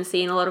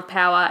agency and a lot of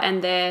power,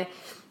 and they're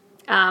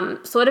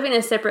sort of in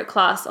a separate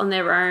class on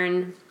their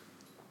own,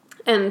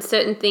 and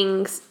certain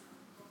things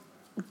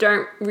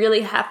don't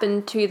really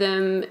happen to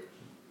them,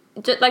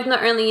 just, like,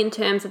 not only in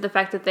terms of the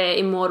fact that they're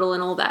immortal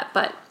and all that,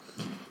 but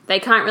they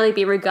can't really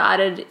be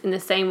regarded in the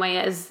same way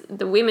as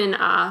the women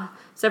are.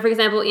 So, for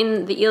example,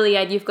 in the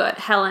Iliad, you've got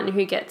Helen,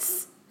 who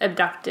gets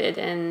abducted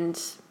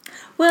and...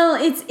 Well,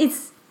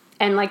 it's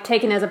and, like,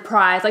 taken as a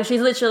prize. Like,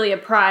 she's literally a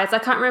prize. I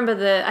can't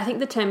remember I think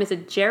the term is a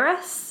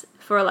geress,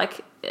 for,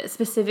 like, it's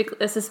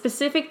a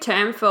specific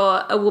term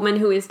for a woman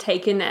who is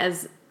taken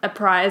as a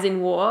prize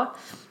in war.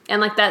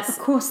 And, like, that's... Of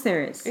course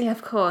there is. Yeah,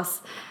 of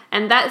course.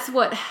 And that's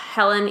what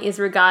Helen is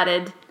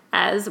regarded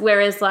as,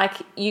 whereas, like,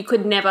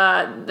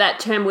 that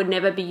term would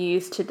never be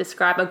used to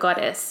describe a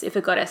goddess if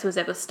a goddess was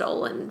ever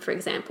stolen, for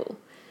example.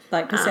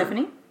 Like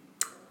Persephone?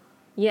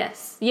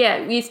 Yes. Yeah,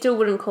 you still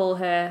wouldn't call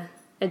her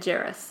a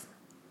geress.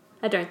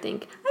 I don't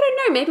think. I don't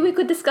know, maybe we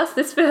could discuss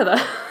this further.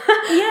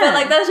 Yeah. But,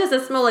 like, that's just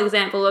a small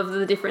example of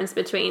the difference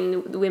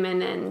between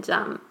women and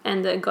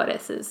the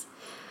goddesses.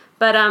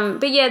 But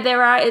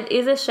yeah, it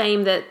is a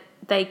shame that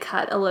they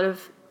cut a lot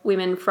of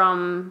women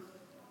from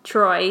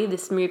Troy,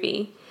 this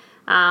movie,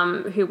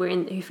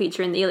 who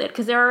feature in the Iliad,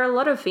 because there are a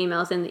lot of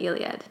females in the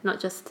Iliad, not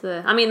just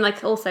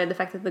also the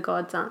fact that the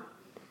gods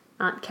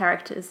aren't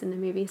characters in the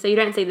movie, so you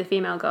don't see the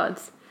female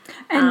gods.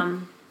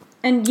 And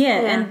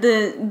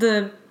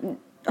the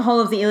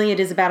whole of the Iliad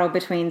is a battle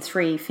between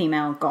three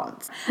female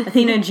gods,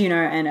 Athena, Juno,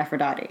 and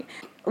Aphrodite.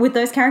 With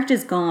those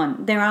characters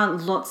gone,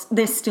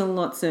 there's still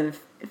lots of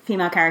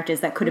female characters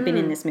that could have been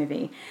in this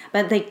movie,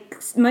 but they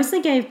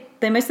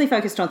mostly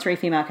focused on three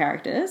female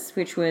characters,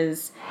 which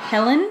was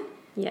Helen,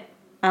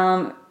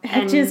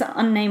 Hector's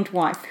unnamed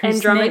wife,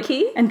 Andromache.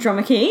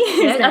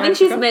 Yeah, I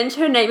think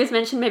her name is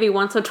mentioned maybe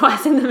once or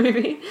twice in the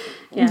movie.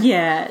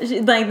 Yeah,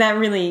 like, that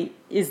really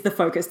is the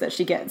focus that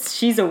she gets.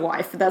 She's a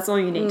wife. That's all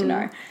you need to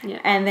know. Yeah.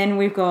 And then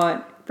we've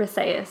got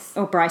Briseis,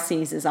 or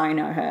Briseis, as I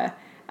know her.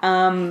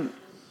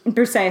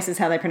 Briseis is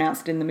how they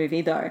pronounced it in the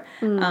movie, though.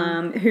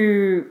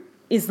 Who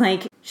is,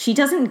 like, she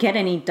doesn't get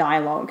any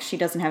dialogue. She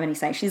doesn't have any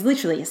say. She's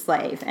literally a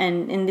slave.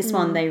 And in this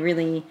one, they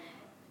really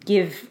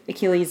give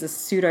Achilles a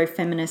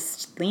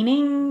pseudo-feminist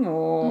leaning,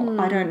 or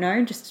I don't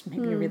know, just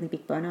maybe a really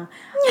big boner.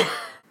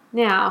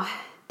 Now,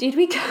 have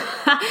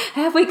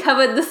we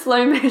covered the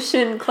slow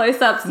motion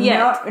close-ups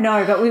yet?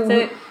 No, but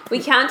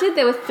we counted.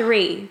 There were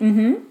 3.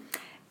 Mm-hmm.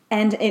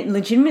 And it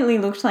legitimately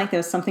looked like there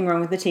was something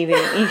wrong with the TV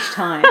each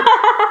time.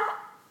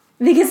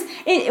 Because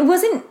it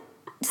wasn't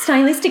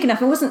stylistic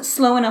enough. It wasn't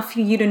slow enough for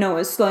you to know it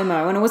was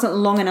slow-mo, and it wasn't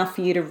long enough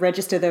for you to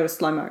register that it was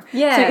slow-mo.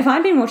 Yeah. So if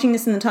I'd been watching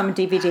this in the time of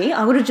DVD,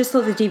 I would have just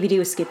thought the DVD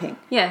was skipping.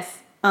 Yes.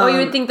 Or you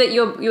would think that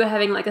you were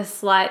having, like, a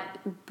slight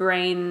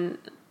brain,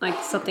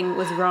 like, something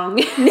was wrong.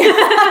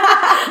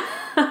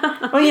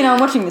 Well, I'm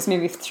watching this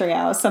movie for 3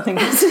 hours. Something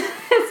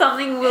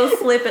will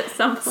slip at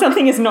some point.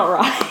 Something is not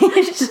right.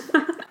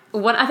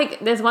 I think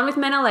there's one with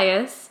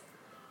Menelaus.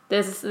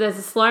 There's a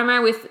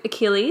slow-mo with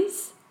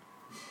Achilles.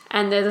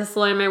 And there's a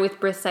slow-mo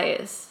with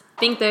Briseis. I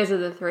think those are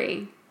the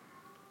 3.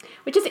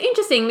 Which is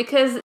interesting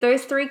because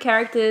those 3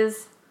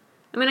 characters...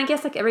 I mean, I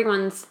guess, like,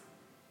 everyone's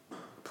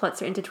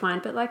plots are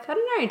intertwined, but, like, I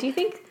don't know. Do you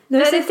think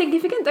they're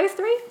significant, those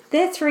 3?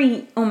 They're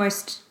 3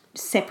 almost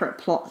separate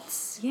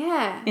plots.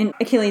 Yeah. And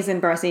Achilles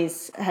and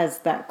Briseis has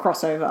that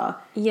crossover.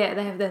 Yeah,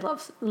 they have their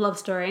love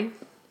story.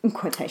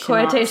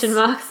 Quotation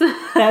marks.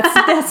 marks.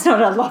 That's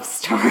not a love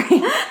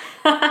story.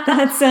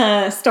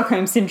 That's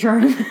Stockholm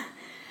Syndrome.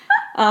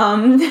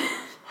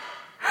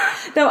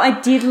 Though I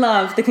did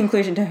love the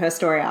conclusion to her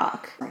story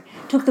arc.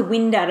 Took the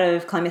wind out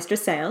of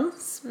Clytemnestra's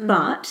sails,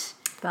 but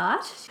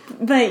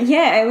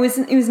yeah, it was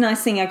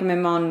nice seeing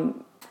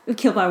Agamemnon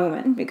killed by a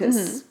woman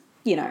because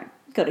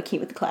got to keep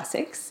with the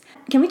classics.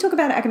 Can we talk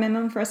about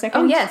Agamemnon for a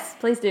second? Oh yes,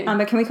 please do.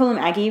 But can we call him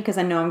Aggie, because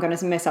I know I'm going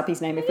to mess up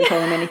his name if we call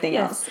him anything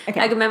else. Okay.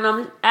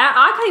 Agamemnon.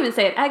 I can't even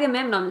say it.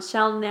 Agamemnon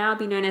shall now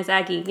be known as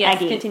Aggie. Yes,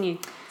 Aggie. Continue.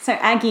 So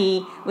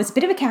Aggie was a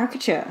bit of a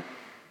caricature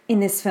in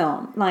this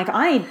film. Like,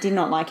 I did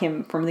not like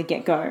him from the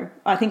get-go.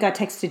 I think I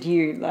texted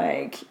you,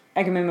 like,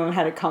 Agamemnon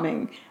had it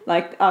coming,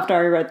 like, after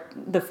I read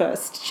the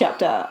first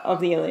chapter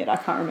of the Iliad. I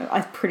can't remember.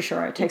 I'm pretty sure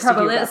I texted you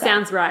about that.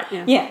 Sounds right,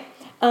 yeah. Yeah.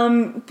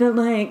 But,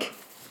 like,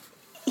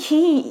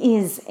 he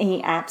is an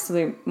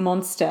absolute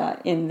monster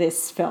in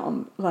this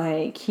film.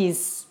 Like,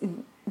 he's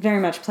very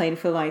much played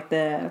for, like,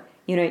 the,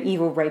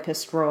 evil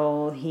rapist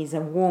role. He's a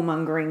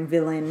warmongering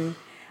villain.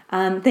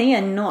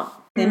 They're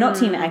not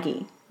Team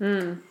Aggie.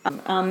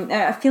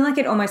 I feel like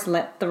it almost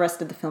let the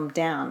rest of the film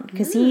down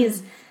because he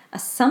is a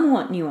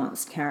somewhat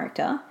nuanced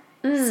character.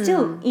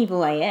 Still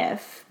evil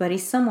AF, but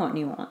he's somewhat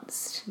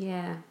nuanced.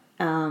 Yeah.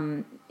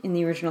 In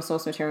the original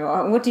source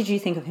material. What did you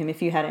think of him,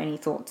 if you had any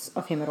thoughts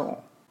of him at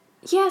all?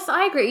 Yes,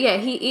 I agree. Yeah,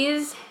 he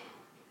is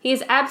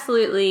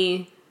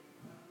absolutely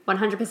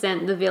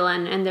 100% the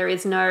villain, and there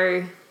is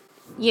no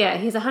Yeah,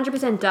 he's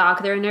 100%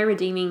 dark. There are no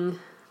redeeming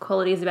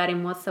qualities about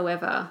him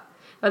whatsoever.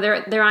 But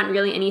there aren't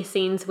really any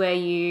scenes where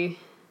you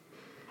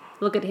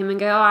look at him and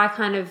go, oh, I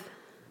kind of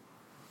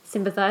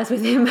sympathise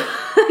with him.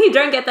 You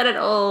don't get that at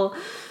all.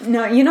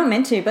 No, you're not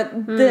meant to, but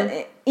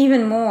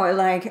even more,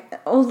 like,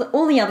 all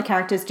the other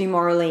characters do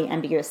morally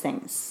ambiguous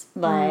things.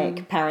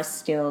 Like, Paris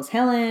steals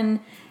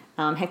Helen,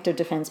 Hector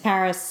defends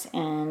Paris,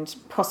 and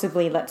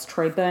possibly lets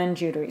Troy burn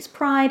due to his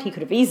pride. He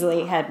could have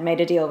easily had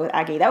made a deal with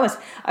Aggie. That was,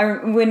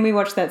 when we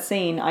watched that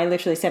scene, I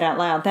literally said out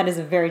loud, that is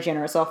a very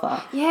generous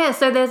offer. Yeah,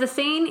 so there's a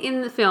scene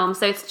in the film,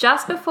 so it's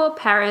just before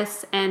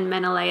Paris and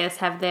Menelaus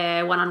have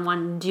their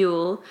one-on-one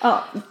duel.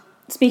 Oh,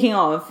 speaking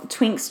of,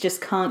 twinks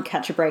just can't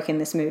catch a break in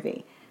this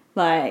movie.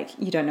 Like,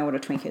 you don't know what a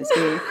twink is, do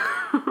you?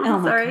 Oh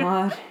my Sorry.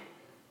 God.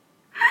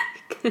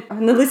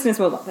 And the listeners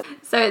will love it.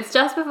 So it's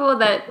just before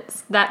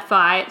that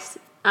fight,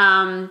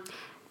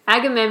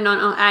 Agamemnon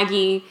or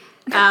Aggie.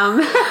 We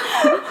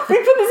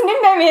put this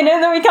nickname in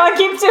and then we can't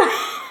keep to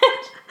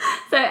it.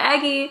 So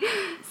Aggie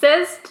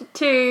says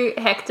to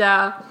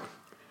Hector,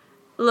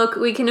 look,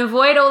 we can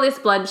avoid all this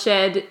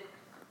bloodshed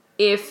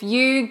if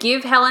you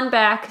give Helen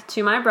back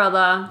to my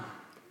brother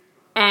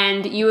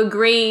and you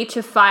agree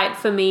to fight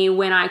for me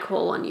when I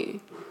call on you.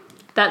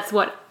 That's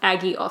what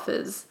Aggie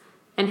offers.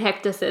 And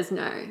Hector says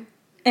no.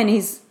 And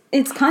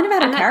it's kind of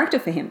out of character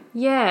for him.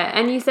 Yeah,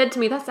 and you said to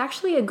me, that's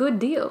actually a good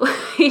deal.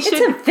 He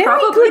should a very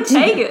probably good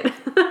take deal.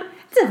 it.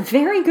 It's a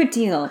very good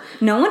deal.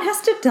 No one has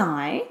to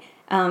die,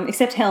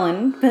 except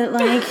Helen, but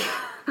like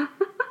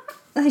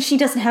she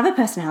doesn't have a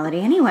personality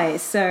anyway,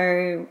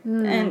 so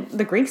and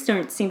the Greeks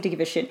don't seem to give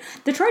a shit.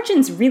 The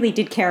Trojans really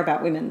did care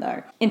about women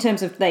though, in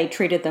terms of they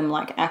treated them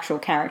like actual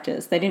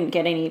characters. They didn't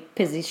get any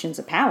positions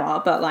of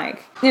power, but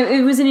like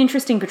it was an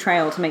interesting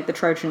portrayal to make the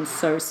Trojans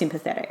so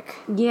sympathetic.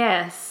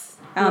 Yes.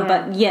 Yeah.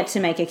 But yet to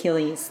make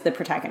Achilles the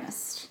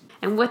protagonist.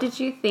 And what did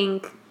you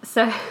think?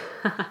 So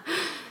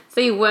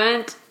you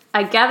weren't,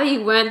 I gather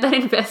you weren't that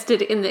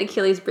invested in the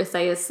Achilles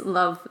Briseis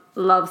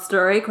love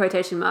story,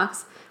 quotation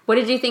marks. What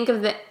did you think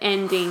of the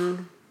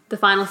ending, the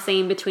final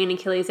scene between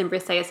Achilles and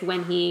Briseis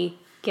when he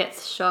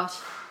gets shot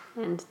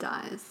and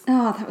dies?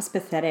 Oh, that was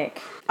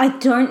pathetic. I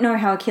don't know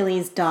how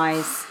Achilles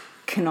dies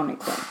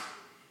canonically.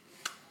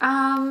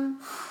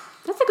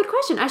 That's a good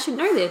question. I should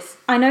know this.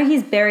 I know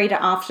he's buried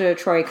after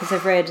Troy because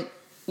I've read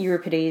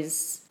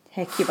Euripides'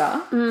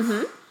 Hecuba,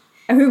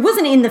 who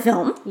wasn't in the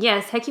film.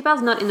 Yes,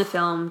 Hecuba's not in the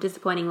film,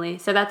 disappointingly.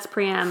 So that's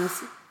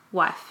Priam's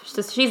wife.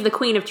 She's the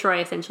queen of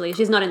Troy, essentially.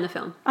 She's not in the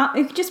film.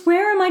 Just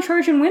where are my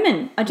Trojan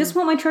women? I just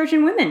want my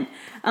Trojan women.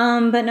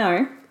 But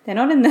no, they're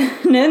not in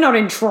they're not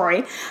in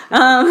Troy.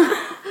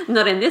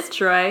 Not in this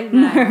Troy.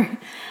 No.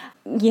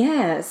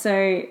 Yeah,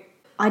 so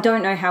I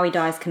don't know how he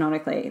dies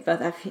canonically,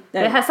 but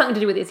It has something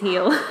to do with his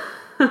heel.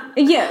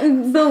 Yeah,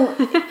 well,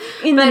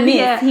 in the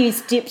myth,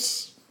 he's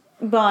dipped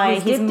by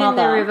his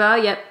mother. In the river,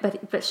 yep,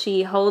 but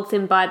she holds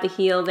him by the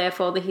heel,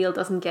 therefore the heel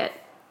doesn't get...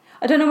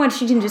 I don't know why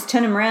she didn't just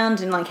turn him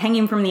around and like hang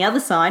him from the other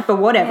side, but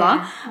whatever.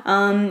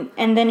 Yeah.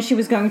 And then she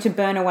was going to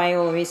burn away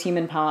all of his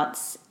human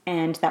parts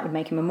and that would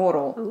make him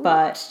immortal. Ooh.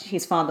 But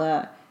his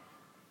father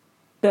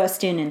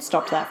burst in and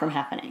stopped that from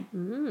happening.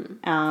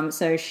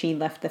 So she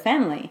left the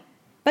family.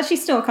 But she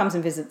still comes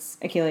and visits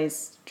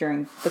Achilles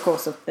during the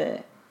course of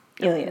the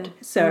Iliad.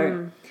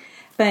 So,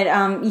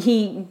 but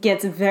he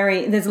gets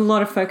there's a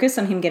lot of focus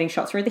on him getting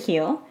shot through the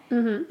heel,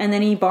 and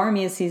then he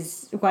Boromir's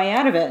his way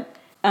out of it.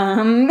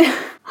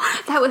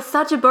 That was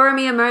such a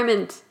Boromir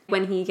moment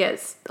when he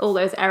gets all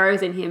those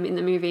arrows in him in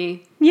the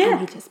movie. Yeah. And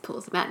he just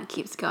pulls them out and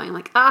keeps going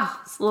like,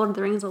 it's Lord of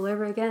the Rings all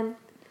over again.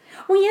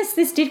 Well, yes,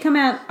 this did come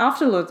out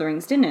after Lord of the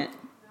Rings, didn't it?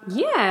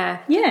 Yeah.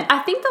 Yeah. I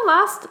think the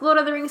last Lord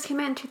of the Rings came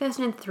out in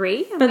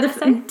 2003. But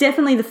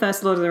definitely the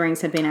first Lord of the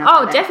Rings had been out.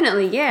 Oh,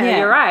 definitely. Yeah,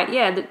 you're right.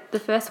 Yeah, the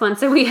first one.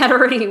 So we had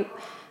already,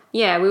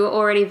 we were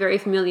already very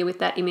familiar with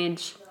that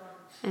image.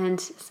 And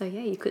so,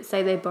 yeah, you could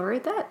say they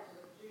borrowed that.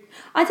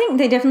 I think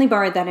they definitely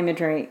borrowed that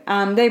imagery.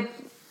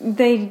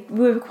 They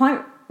were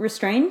quite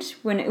restrained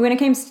when it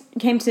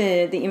came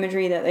to the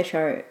imagery that they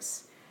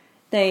chose.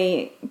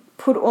 They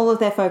put all of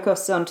their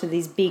focus onto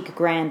these big,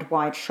 grand,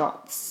 wide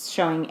shots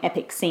showing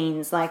epic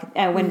scenes. Like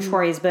when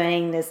Troy is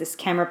burning, there's this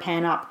camera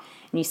pan up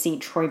and you see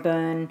Troy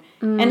burn.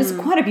 And it's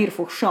quite a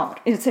beautiful shot.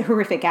 It's a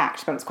horrific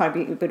act, but it's quite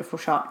a beautiful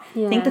shot.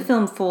 Yeah. I think the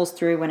film falls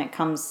through when it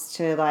comes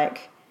to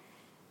like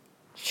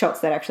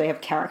shots that actually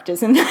have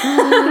characters in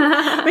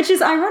them, which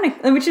is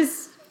ironic, which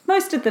is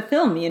most of the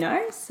film, you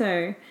know?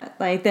 So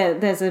like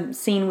there's a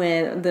scene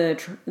where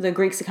the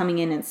Greeks are coming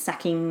in and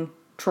sacking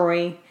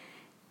Troy.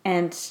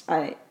 And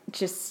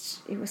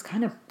it was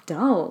kind of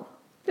dull.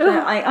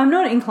 I'm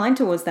not inclined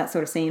towards that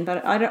sort of scene,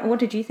 but what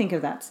did you think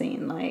of that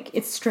scene? Like,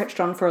 it's stretched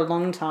on for a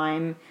long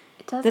time.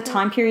 The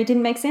time period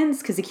didn't make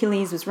sense because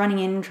Achilles was running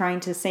in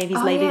trying to save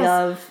his lady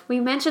love. We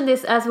mentioned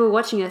this as we were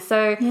watching it.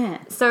 So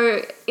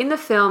in the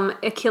film,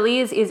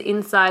 Achilles is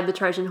inside the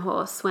Trojan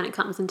horse when it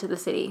comes into the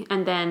city.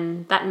 And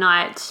then that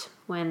night,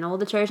 when all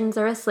the Trojans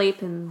are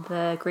asleep and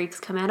the Greeks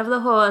come out of the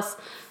horse,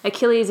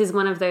 Achilles is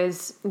one of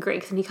those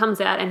Greeks and he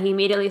comes out and he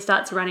immediately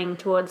starts running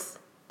towards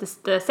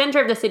the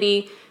center of the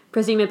city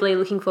presumably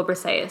looking for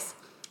Briseis.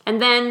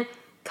 And then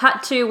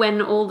cut to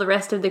when all the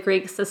rest of the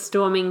Greeks are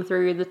storming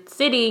through the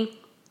city.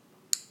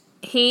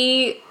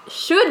 He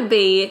should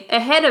be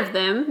ahead of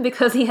them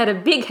because he had a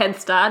big head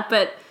start,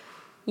 but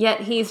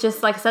yet he's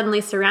just like suddenly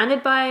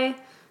surrounded by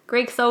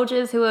Greek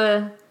soldiers who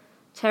are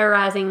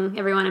terrorizing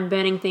everyone and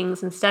burning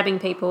things and stabbing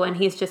people, and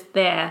he's just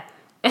there.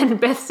 And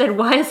Beth said,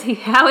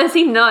 how is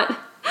he not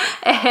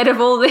ahead of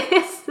all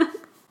this?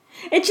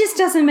 It just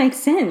doesn't make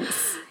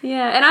sense.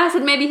 Yeah, and I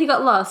said maybe he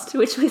got lost,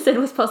 which we said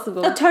was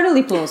possible.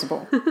 Totally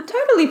plausible.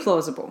 Totally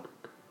plausible.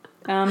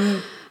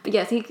 But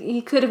yes,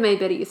 he could have made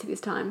better use of his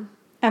time.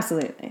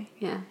 Absolutely.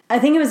 Yeah. I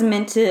think it was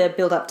meant to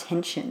build up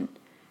tension,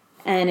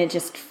 and it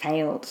just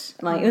failed.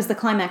 Like, it was the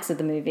climax of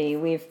the movie.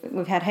 We've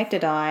had Hector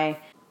die.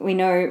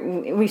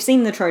 We've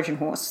seen the Trojan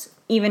horse.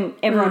 Even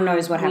everyone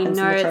knows what happens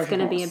in the Trojan horse. We know it's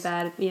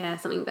going to be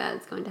something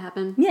bad's going to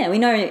happen. Yeah, we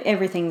know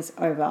everything's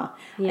over.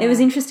 Yeah. It was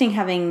interesting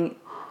having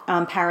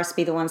Paris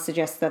be the one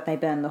suggest that they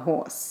burn the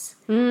horse.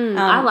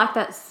 I like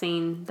that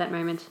scene, that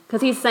moment,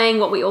 because he's saying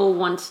what we all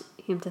want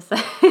him to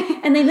say.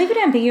 And they leave it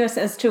ambiguous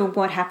as to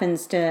what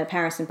happens to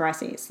Paris and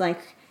Briseis. Like,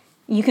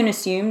 you can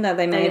assume that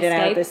they made it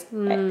out of this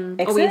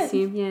exit. Or we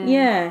assume, yeah.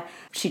 Yeah.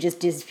 She just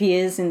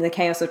disappears in the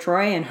chaos of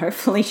Troy, and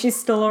hopefully she's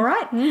still all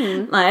right.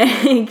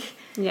 Like,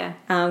 yeah.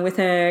 With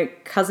her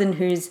cousin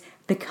who's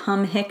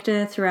become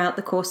Hector throughout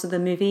the course of the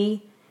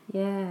movie.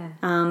 Yeah.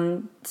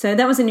 So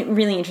that was a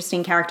really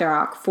interesting character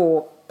arc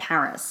for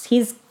Paris.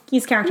 His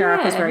character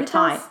arc was very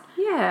tight.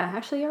 Yeah,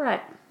 actually, you're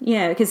right.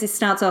 Yeah, because it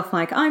starts off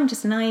like, I'm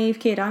just a naive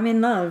kid, I'm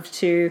in love,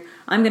 to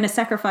I'm going to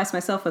sacrifice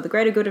myself for the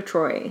greater good of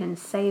Troy. And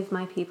save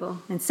my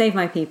people.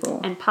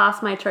 And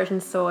pass my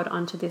Trojan sword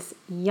onto this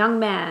young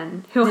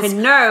man who I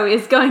know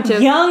is going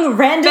to... Young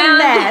random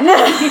man.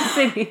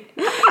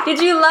 Did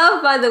you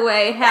love, by the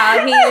way, how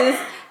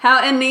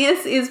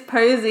Aeneas is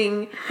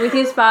posing with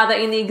his father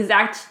in the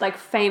exact, like,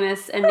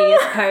 famous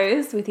Aeneas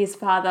pose with his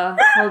father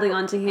holding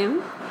on to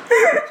him?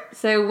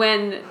 So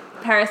when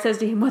Paris says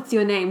to him, "What's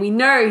your name?" we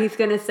know he's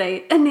going to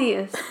say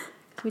Aeneas.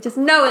 We just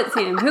know it's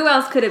him. Who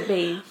else could it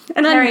be?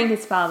 Carrying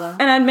his father.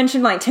 And I'd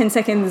mentioned like 10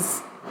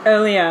 seconds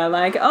earlier,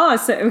 like,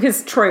 so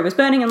because Troy was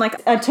burning, and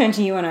like I'd turned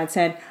to you and I'd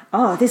said,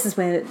 this is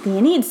where the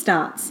Aeneid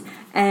starts.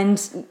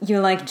 And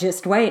you're like,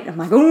 just wait. I'm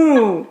like,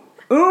 ooh.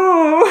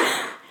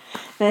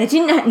 They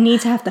didn't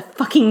need to have the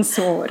fucking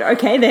sword,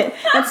 okay?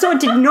 That sword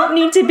did not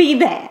need to be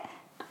there.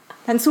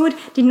 That sword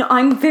did not...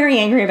 I'm very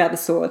angry about the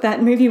sword.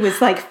 That movie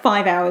was like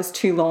 5 hours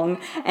too long,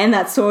 and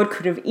that sword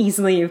could have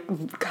easily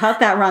cut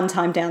that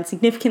runtime down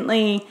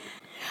significantly.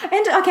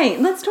 And, okay,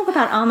 let's talk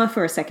about armor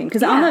for a second,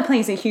 because armor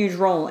plays a huge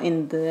role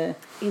in the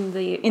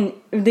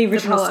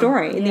original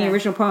story, in the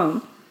original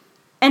poem.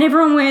 And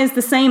everyone wears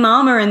the same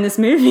armor in this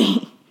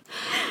movie.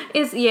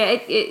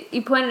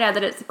 You pointed out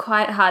that it's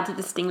quite hard to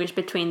distinguish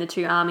between the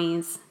two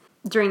armies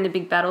during the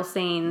big battle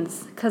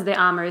scenes because their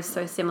armor is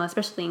so similar,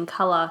 especially in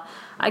color.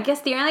 I guess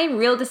the only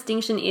real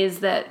distinction is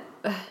that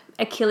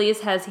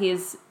Achilles has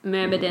his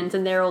myrmidons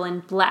and they're all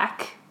in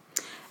black.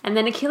 And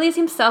then Achilles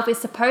himself is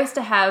supposed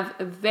to have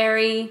a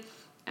very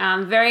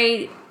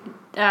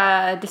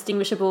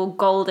distinguishable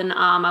golden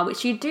armor,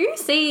 which you do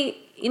see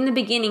in the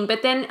beginning.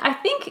 But then I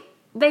think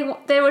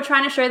they were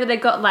trying to show that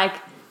it got like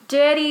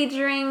dirty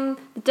during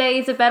the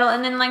days of battle,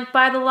 and then like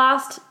by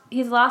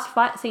his last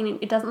fight scene,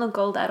 it doesn't look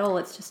gold at all.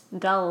 It's just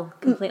dull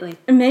completely.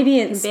 Maybe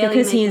it's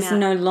because he is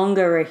no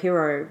longer a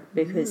hero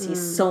because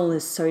his soul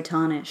is so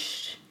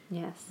tarnished.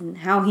 Yes. And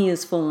how he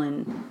has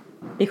fallen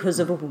because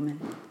of a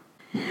woman.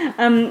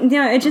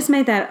 It just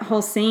made that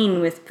whole scene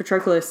with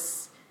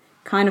Patroclus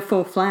kind of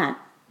fall flat.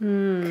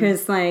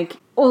 Because, like,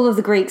 all of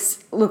the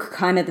Greeks look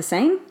kind of the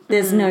same.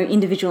 There's no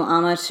individual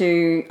armor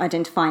to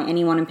identify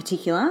anyone in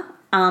particular.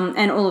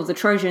 And all of the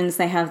Trojans,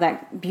 they have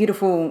that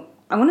beautiful,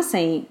 I want to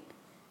say,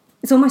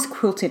 it's almost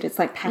quilted. It's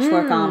like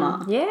patchwork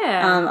armor.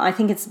 Yeah. I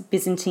think it's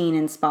Byzantine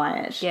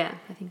inspired. Yeah,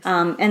 I think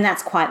so. And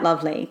that's quite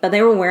lovely. But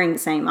they're all wearing the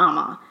same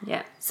armor.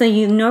 Yeah. So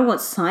you know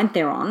what side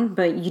they're on,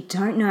 but you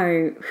don't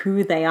know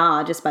who they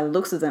are just by the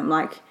looks of them.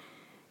 Like,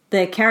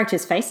 the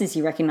characters' faces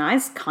you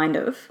recognize, kind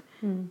of.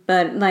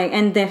 But, like,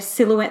 and their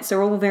silhouettes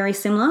are all very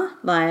similar.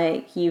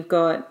 Like, you've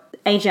got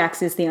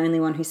Ajax is the only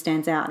one who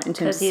stands out in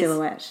terms of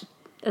silhouette.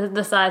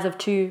 The size of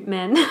two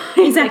men.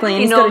 Exactly.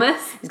 And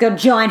enormous. He's got a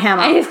giant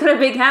hammer. And he's got a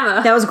big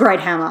hammer. That was a great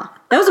hammer.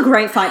 That was a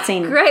great fight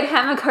scene. Great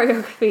hammer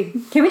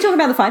choreography. Can we talk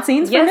about the fight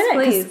scenes for a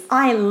minute? Yes, please.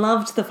 I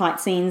loved the fight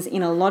scenes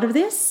in a lot of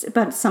this,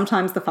 but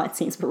sometimes the fight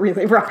scenes were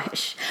really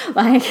rubbish.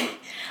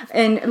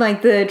 And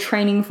the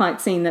training fight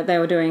scene that they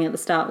were doing at the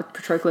start with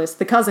Patroclus,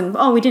 the cousin.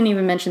 Oh, we didn't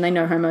even mention they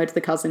know homo to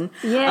the cousin.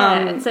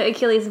 Yeah, so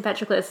Achilles and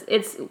Patroclus,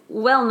 it's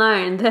well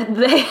known that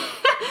they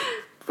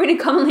pretty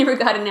commonly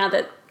regarded now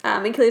that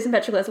Achilles and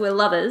Patroclus were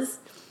lovers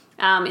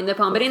in the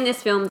poem. But in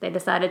this film, they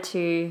decided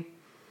to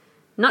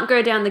not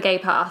go down the gay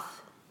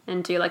path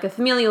and do like a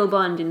familial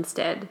bond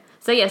instead.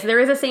 So yes, there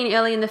is a scene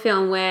early in the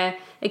film where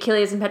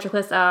Achilles and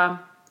Patroclus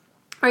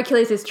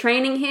Achilles is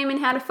training him in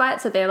how to fight.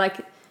 So they're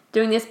like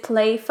doing this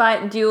play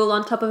fight duel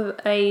on top of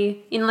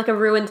in like a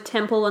ruined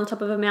temple on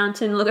top of a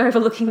mountain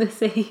overlooking the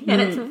sea. And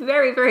it's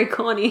very, very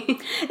corny.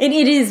 It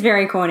is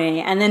very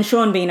corny. And then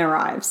Sean Bean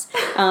arrives.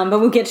 But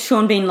we'll get to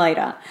Sean Bean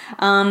later.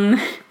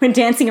 We're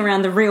dancing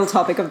around the real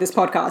topic of this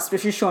podcast,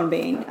 which is Sean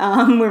Bean.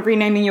 We're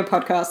renaming your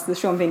podcast the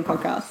Sean Bean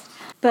Podcast.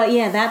 But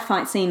yeah, that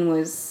fight scene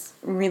was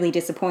really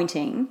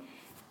disappointing.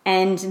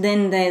 And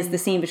then there's the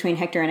scene between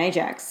Hector and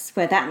Ajax,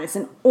 where that is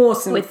an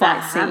awesome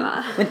fight scene.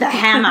 With the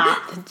hammer.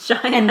 The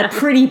giant and the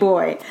pretty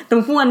boy.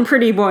 The one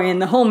pretty boy in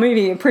the whole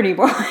movie of pretty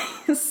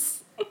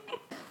boys.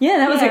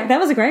 That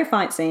was a great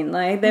fight scene.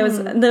 Like there was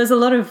a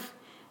lot of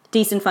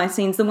decent fight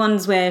scenes. The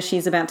ones where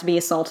she's about to be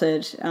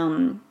assaulted,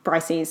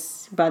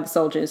 Bryce's, by the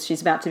soldiers. She's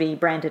about to be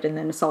branded and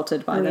then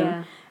assaulted by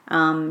them.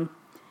 Yeah.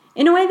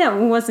 In a way that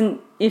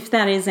wasn't, if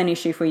that is an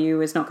issue for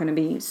you, is not going to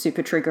be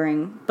super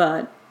triggering,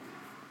 but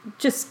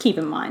just keep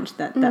in mind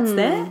that that's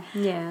there.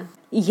 Yeah.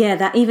 Yeah,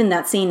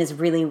 that scene is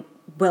really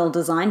well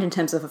designed in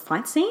terms of a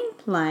fight scene.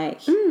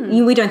 Like,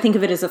 we don't think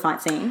of it as a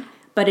fight scene,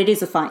 but it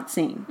is a fight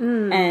scene.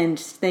 And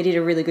they did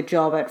a really good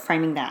job at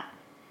framing that.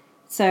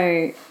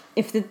 So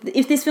if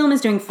this film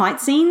is doing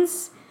fight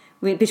scenes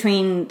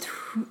between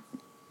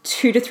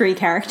 2 to 3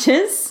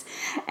 characters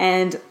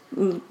and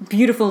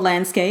beautiful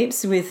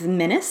landscapes with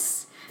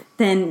menace,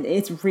 then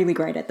it's really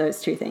great at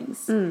those two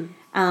things.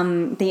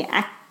 The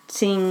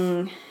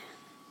acting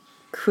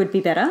could be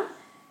better.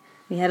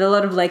 We had a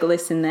lot of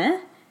Legolas in there.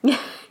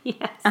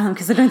 Yes.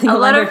 Because I don't think a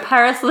lot of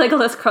Paris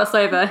Legolas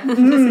crossover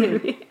in this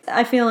movie.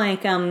 I feel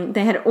like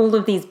they had all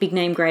of these big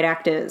name great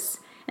actors,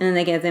 and then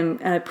they gave them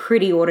a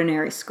pretty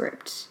ordinary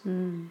script.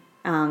 In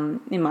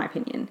my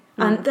opinion,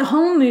 the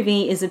whole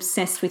movie is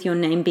obsessed with your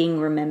name being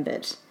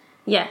remembered.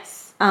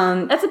 Yes,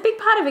 that's a big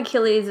part of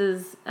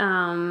Achilles'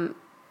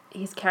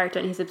 his character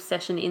and his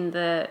obsession in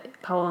the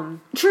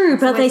poem. True,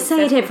 but they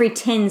say it every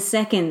 10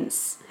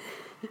 seconds.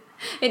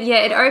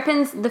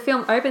 The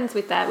film opens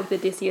with that, with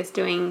Odysseus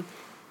doing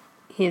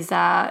his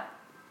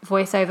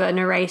voiceover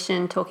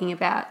narration, talking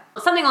about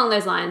something along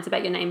those lines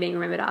about your name being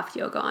remembered after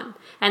you're gone.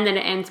 And then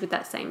it ends with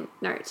that same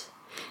note.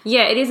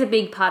 Yeah, it is a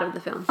big part of the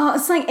film. Oh,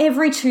 it's like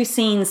every 2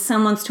 scenes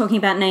someone's talking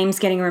about names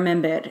getting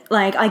remembered.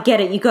 Like, I get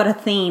it, you got a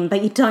theme,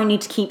 but you don't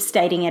need to keep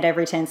stating it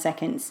every 10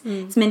 seconds.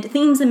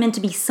 Themes are meant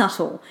to be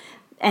subtle.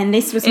 And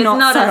this was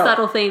not subtle. A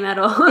subtle theme at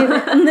all.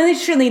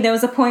 Literally, there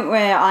was a point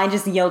where I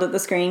just yelled at the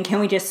screen, can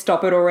we just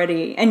stop it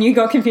already? And you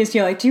got confused.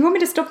 You're like, do you want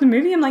me to stop the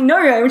movie? I'm like, no,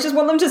 I just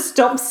want them to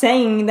stop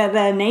saying that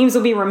their names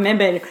will be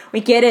remembered.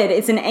 We get it.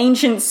 It's an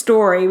ancient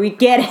story. We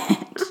get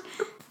it.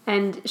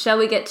 And shall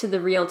we get to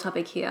the real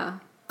topic here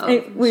of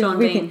Sean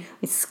Bean?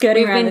 We're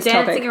skirting around this topic.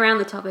 We've been dancing around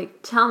the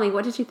topic. Tell me,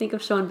 what did you think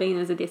of Sean Bean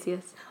as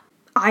Odysseus?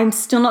 I'm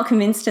still not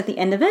convinced at the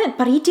end of it,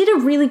 but he did a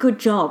really good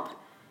job.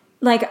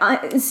 Like,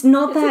 it's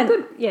not that...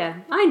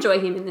 I enjoy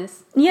him in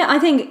this. Yeah, I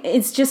think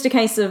it's just a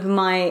case of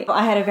I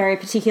had a very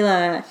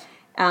particular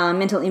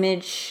mental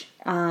image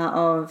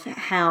of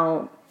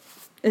how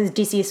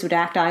Odysseus would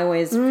act. I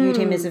always viewed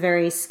him as a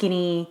very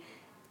skinny,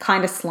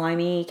 kind of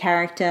slimy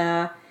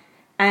character.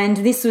 And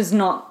this was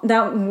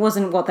that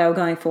wasn't what they were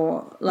going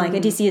for. Like,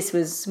 Odysseus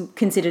was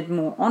considered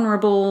more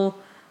honourable,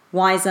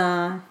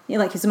 wiser. Yeah,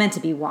 like, he's meant to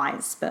be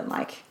wise, but,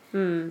 like,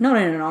 not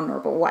in an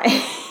honourable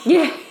way.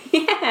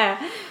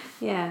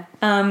 Yeah.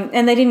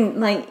 And they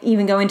didn't, like,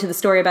 even go into the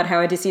story about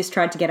how Odysseus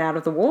tried to get out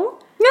of the war.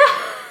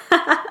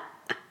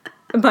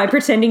 By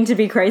pretending to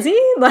be crazy.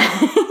 Like...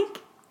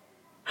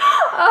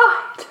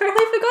 Oh, I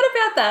totally forgot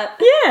about that.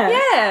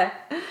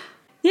 Yeah.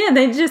 Yeah,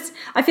 they just...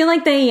 I feel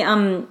like they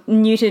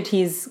neutered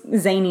his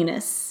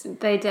zaniness.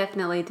 They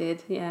definitely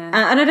did, yeah.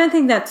 And I don't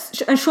think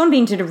that's... Sean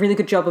Bean did a really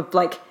good job of,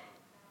 like,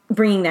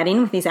 bringing that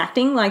in with his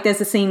acting. Like,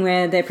 there's a scene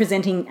where they're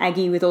presenting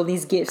Aggie with all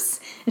these gifts,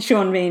 and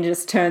Sean Bean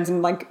just turns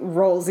and, like,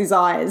 rolls his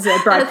eyes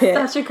at Brad Pitt.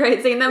 That's such a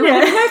great scene. That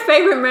might be my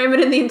favourite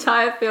moment in the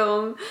entire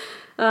film.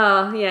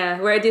 Oh, yeah,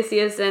 where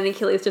Odysseus and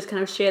Achilles just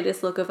kind of share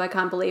this look of, I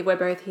can't believe we're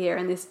both here,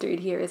 and this dude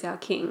here is our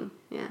king.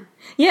 Yeah.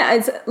 Yeah,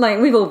 it's, like,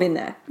 we've all been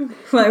there.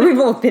 Like, we've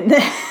all been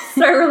there.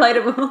 So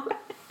relatable.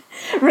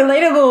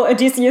 Relatable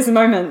Odysseus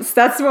moments.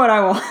 That's what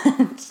I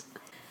want.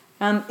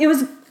 It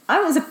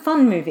was a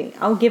fun movie.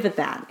 I'll give it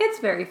that. It's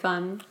very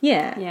fun.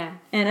 Yeah. Yeah.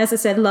 And as I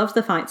said, love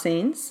the fight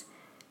scenes.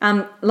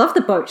 Love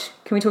the boat.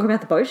 Can we talk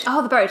about the boat?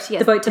 Oh, the boat, yes.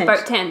 The boat tent. The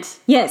boat tent.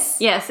 Yes.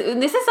 Yes.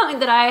 This is something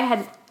that I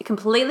had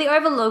completely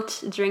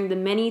overlooked during the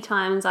many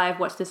times I've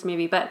watched this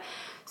movie. But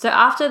so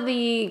after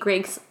the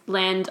Greeks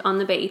land on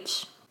the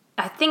beach,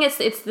 I think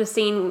it's the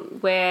scene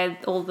where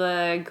all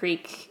the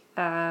Greek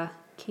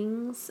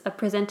kings are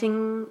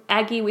presenting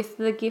Aggie with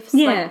the gifts.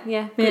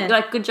 Yeah.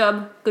 Good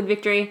job, good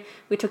victory.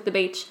 We took the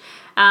beach.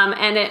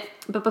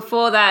 But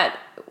before that,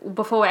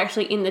 before we're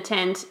actually in the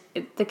tent,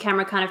 the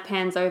camera kind of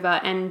pans over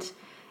and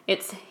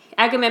it's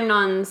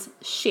Agamemnon's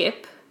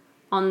ship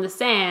on the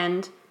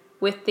sand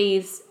with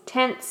these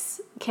tents,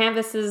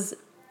 canvases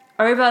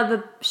over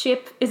the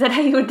ship. Is that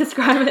how you would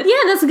describe it? Yeah,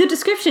 that's a good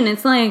description.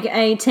 It's like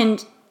a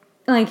tent,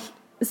 like,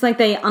 it's like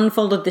they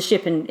unfolded the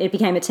ship and it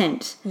became a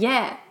tent.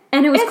 Yeah.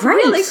 And it was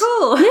great. It's really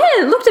cool.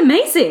 Yeah, it looked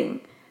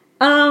amazing.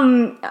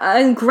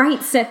 A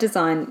great set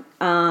design.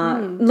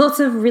 Lots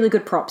of really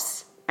good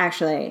props,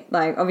 actually.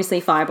 Like,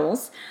 obviously,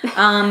 fireballs.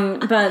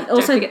 But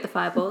also... Don't forget the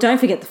fireballs. Don't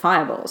forget the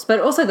fireballs. But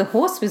also the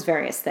horse was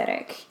very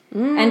aesthetic.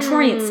 And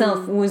Troy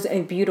itself was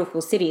a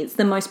beautiful city. It's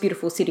the most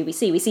beautiful city we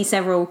see. We see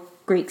several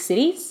Greek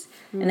cities,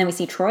 and then we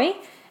see Troy.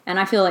 And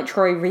I feel like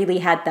Troy really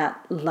had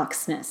that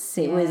luxness.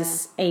 It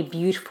was a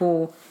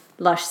beautiful,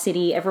 lush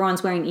city.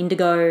 Everyone's wearing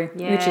indigo,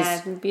 which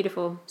is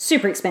beautiful.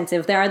 super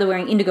expensive. They're either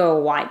wearing indigo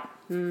or white,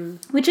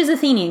 which is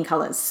Athenian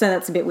colours, so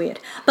that's a bit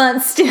weird. But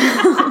still...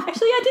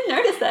 Actually, I did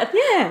notice that.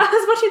 Yeah. I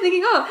was watching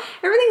thinking,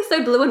 everything's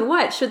so blue and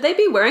white. Should they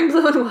be wearing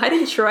blue and white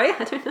in Troy?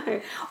 I don't know.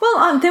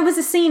 Well, there was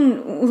a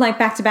scene, like,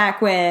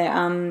 back-to-back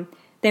where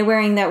they're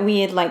wearing that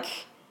weird, like,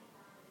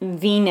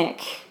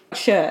 V-neck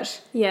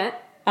shirt. Yeah.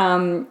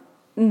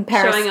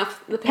 Paris, showing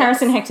off the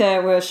Paris and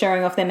Hector were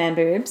showing off their man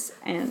boobs,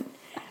 and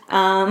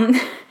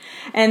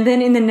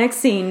then in the next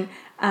scene,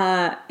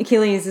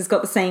 Achilles has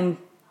got the same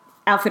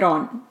outfit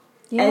on,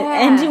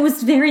 and it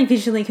was very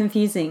visually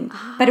confusing,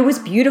 but it was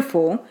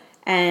beautiful,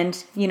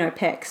 and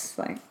pecs,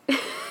 like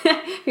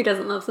who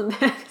doesn't love some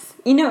pecs?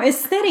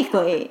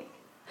 Aesthetically,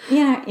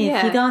 if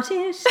you got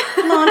it,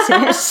 flaunt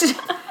it.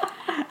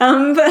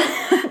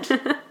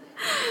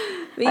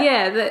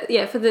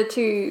 But for the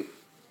two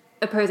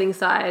opposing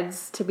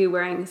sides to be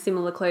wearing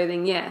similar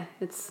clothing,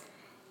 it's...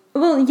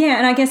 Well, yeah,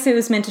 and I guess it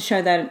was meant to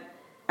show that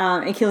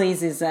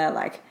Achilles is,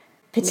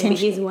 potentially...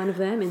 Maybe he's one of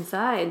them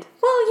inside.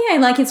 Well, yeah,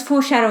 like it's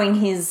foreshadowing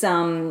his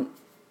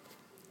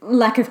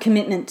lack of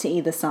commitment to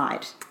either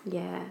side.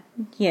 Yeah.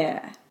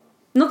 Yeah.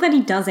 Not that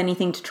he does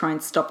anything to try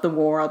and stop the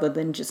war other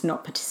than just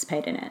not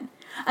participate in it.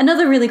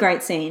 Another really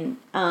great scene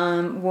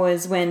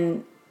was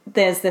when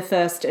there's the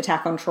first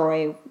attack on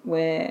Troy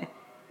where...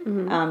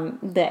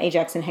 the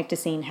Ajax and Hector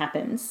scene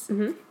happens,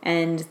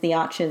 and the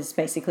archers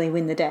basically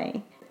win the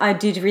day. I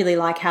did really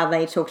like how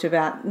they talked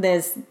about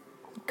there's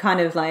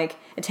kind of like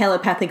a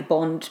telepathic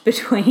bond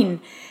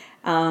between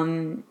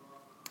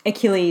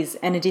Achilles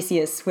and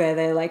Odysseus, where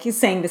they're like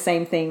saying the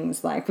same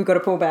things, like we've got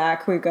to pull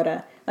back, we've got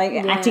to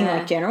acting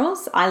like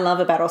generals. I love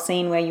a battle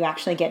scene where you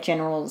actually get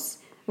generals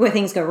where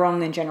things go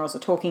wrong and generals are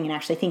talking and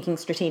actually thinking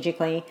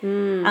strategically.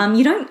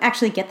 You don't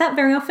actually get that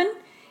very often.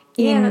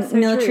 In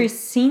military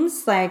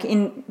scenes, like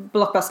in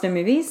blockbuster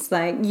movies,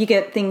 like you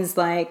get things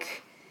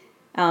like,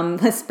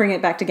 let's bring it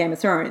back to Game of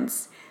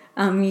Thrones.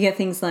 You get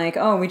things like,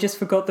 we just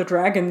forgot the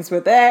dragons were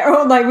there,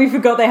 or like we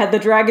forgot they had the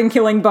dragon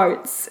killing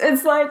boats.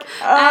 It's like,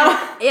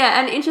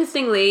 and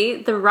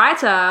interestingly, the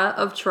writer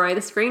of Troy,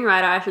 the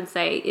screenwriter, I should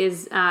say,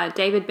 is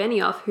David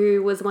Benioff,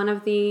 who was one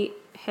of the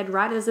head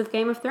writers of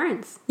Game of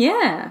Thrones.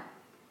 Yeah,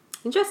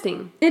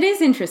 interesting. It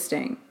is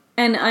interesting,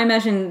 and I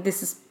imagine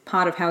this is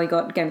part of how he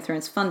got Game of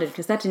Thrones funded,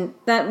 because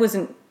that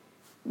wasn't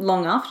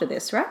long after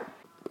this, right?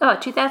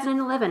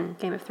 2011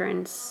 Game of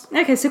Thrones.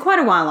 Okay, so quite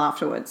a while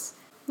afterwards.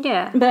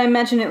 Yeah. But I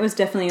imagine it was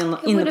definitely in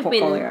the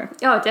portfolio.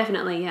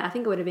 Definitely, yeah. I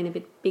think it would have been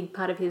a big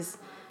part of his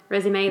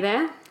resume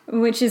there.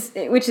 Which is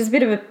a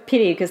bit of a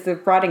pity, because the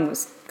writing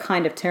was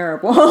kind of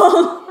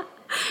terrible.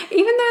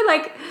 Even though,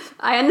 like,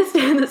 I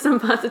understand that some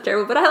parts are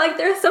terrible, but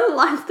there are some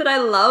lines that I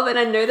love, and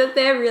I know that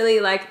they're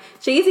really, like,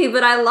 cheesy,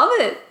 but I love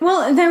it.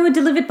 Well, they were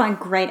delivered by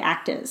great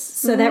actors,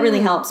 so that really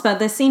helps. But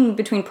the scene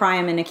between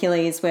Priam and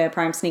Achilles, where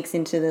Priam sneaks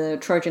into the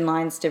Trojan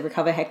lines to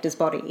recover Hector's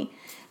body,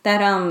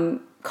 that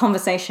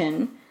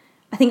conversation,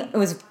 I think it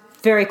was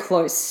very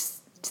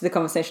close to the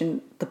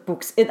conversation, the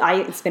books.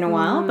 It's been a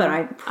while, but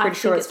I'm pretty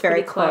sure it's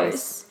very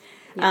close.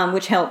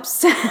 Which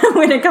helps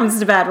when it comes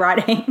to bad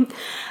writing.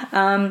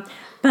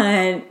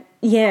 But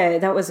yeah,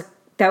 that was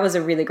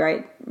a really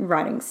great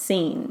writing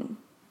scene.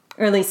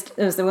 Or at least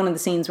it was one of the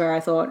scenes where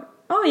I thought,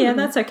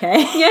 that's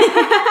okay. Yeah.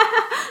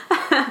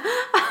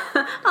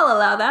 I'll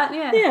allow that,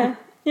 yeah. Yeah.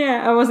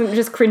 Yeah, I wasn't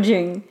just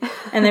cringing.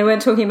 And they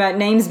weren't talking about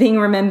names being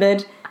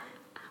remembered.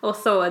 Or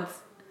swords.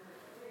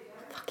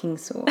 Fucking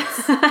swords.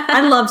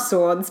 I love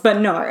swords, but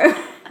no.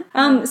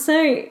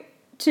 So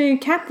to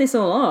cap this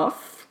all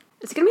off...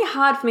 It's going to be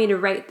hard for me to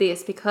rate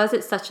this because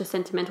it's such a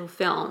sentimental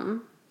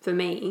film for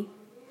me.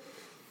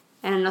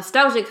 And a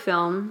nostalgic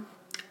film,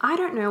 I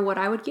don't know what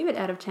I would give it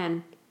out of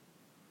 10.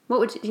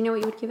 Do you know what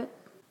you would give it?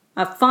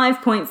 A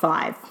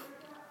 5.5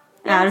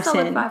 out of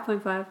 10.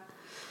 5.5.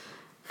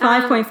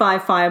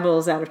 5.5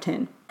 fireballs out of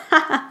 10.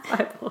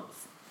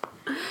 Fireballs.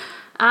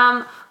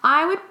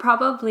 I would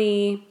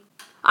probably...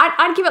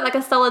 I'd give it like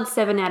a solid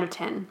 7 out of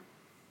 10.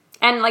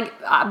 And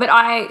but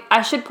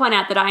I should point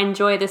out that I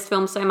enjoy this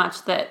film so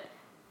much that...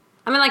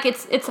 I mean,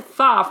 it's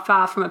far,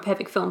 far from a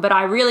perfect film, but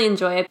I really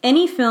enjoy it.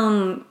 Any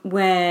film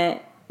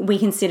where we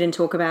can sit and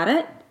talk about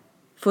it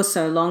for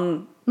so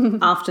long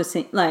after,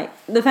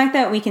 the fact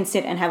that we can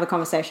sit and have a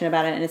conversation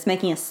about it and it's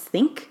making us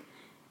think,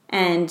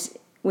 and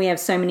we have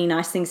so many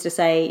nice things to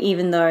say,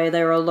 even though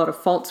there are a lot of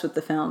faults with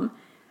the film,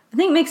 I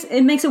think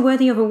it makes it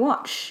worthy of a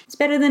watch. It's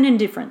better than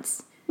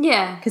Indifference.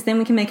 Yeah. Because then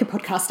we can make a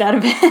podcast out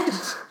of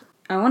it.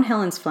 I want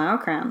Helen's flower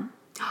crown.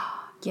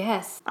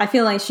 Yes. I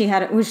feel like she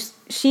had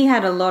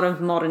a lot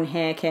of modern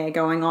hair care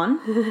going on.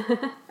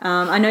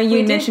 I know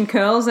you mentioned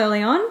curls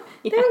early on.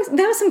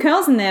 There were some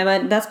curls in there,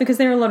 but that's because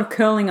there were a lot of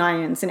curling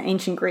irons in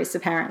ancient Greece,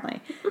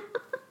 apparently.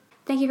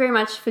 Thank you very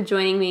much for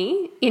joining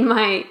me in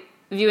my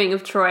viewing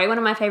of Troy, one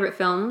of my favourite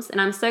films,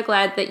 and I'm so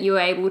glad that you were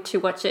able to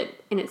watch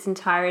it in its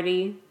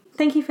entirety.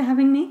 Thank you for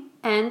having me.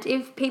 And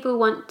if people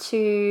want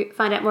to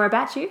find out more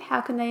about you,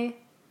 how can they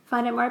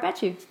find out more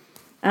about you?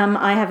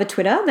 I have a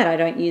Twitter that I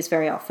don't use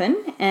very often,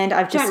 and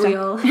I've just Don't we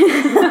all?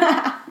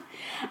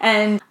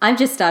 and I've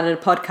just started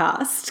a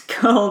podcast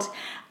called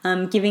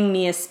Giving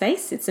Me a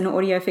Space. It's an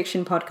audio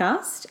fiction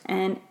podcast,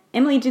 and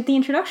Emily did the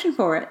introduction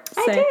for it.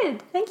 So I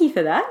did. Thank you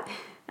for that.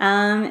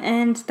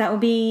 And that will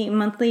be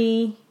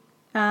monthly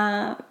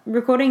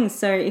recordings.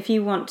 So if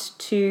you want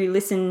to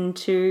listen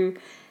to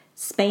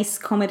space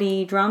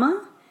comedy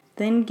drama,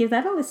 then give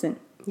that a listen.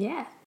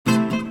 Yeah.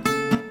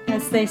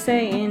 As they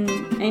say in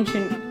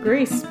ancient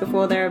Greece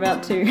before they're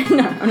about to...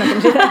 No, I'm not going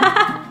to do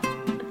that.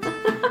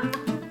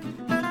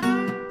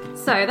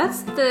 So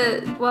that's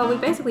the... Well, we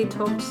basically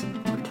talked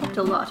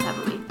a lot,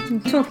 haven't we?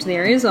 Talked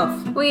their ears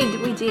off. We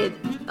did.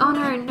 Oh,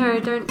 no,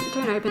 don't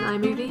open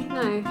iMovie.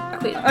 No,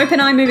 quit. Open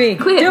iMovie.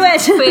 Quit. Do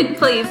it. Quit,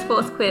 please,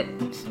 force quit.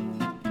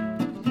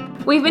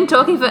 We've been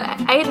talking for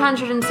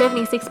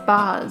 876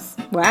 bars.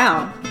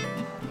 Wow.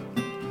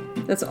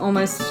 That's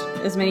almost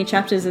as many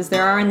chapters as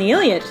there are in the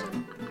Iliad.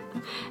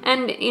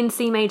 And in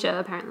C major,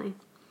 apparently.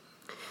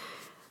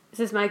 This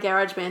is my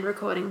GarageBand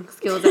recording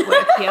skills at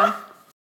work here.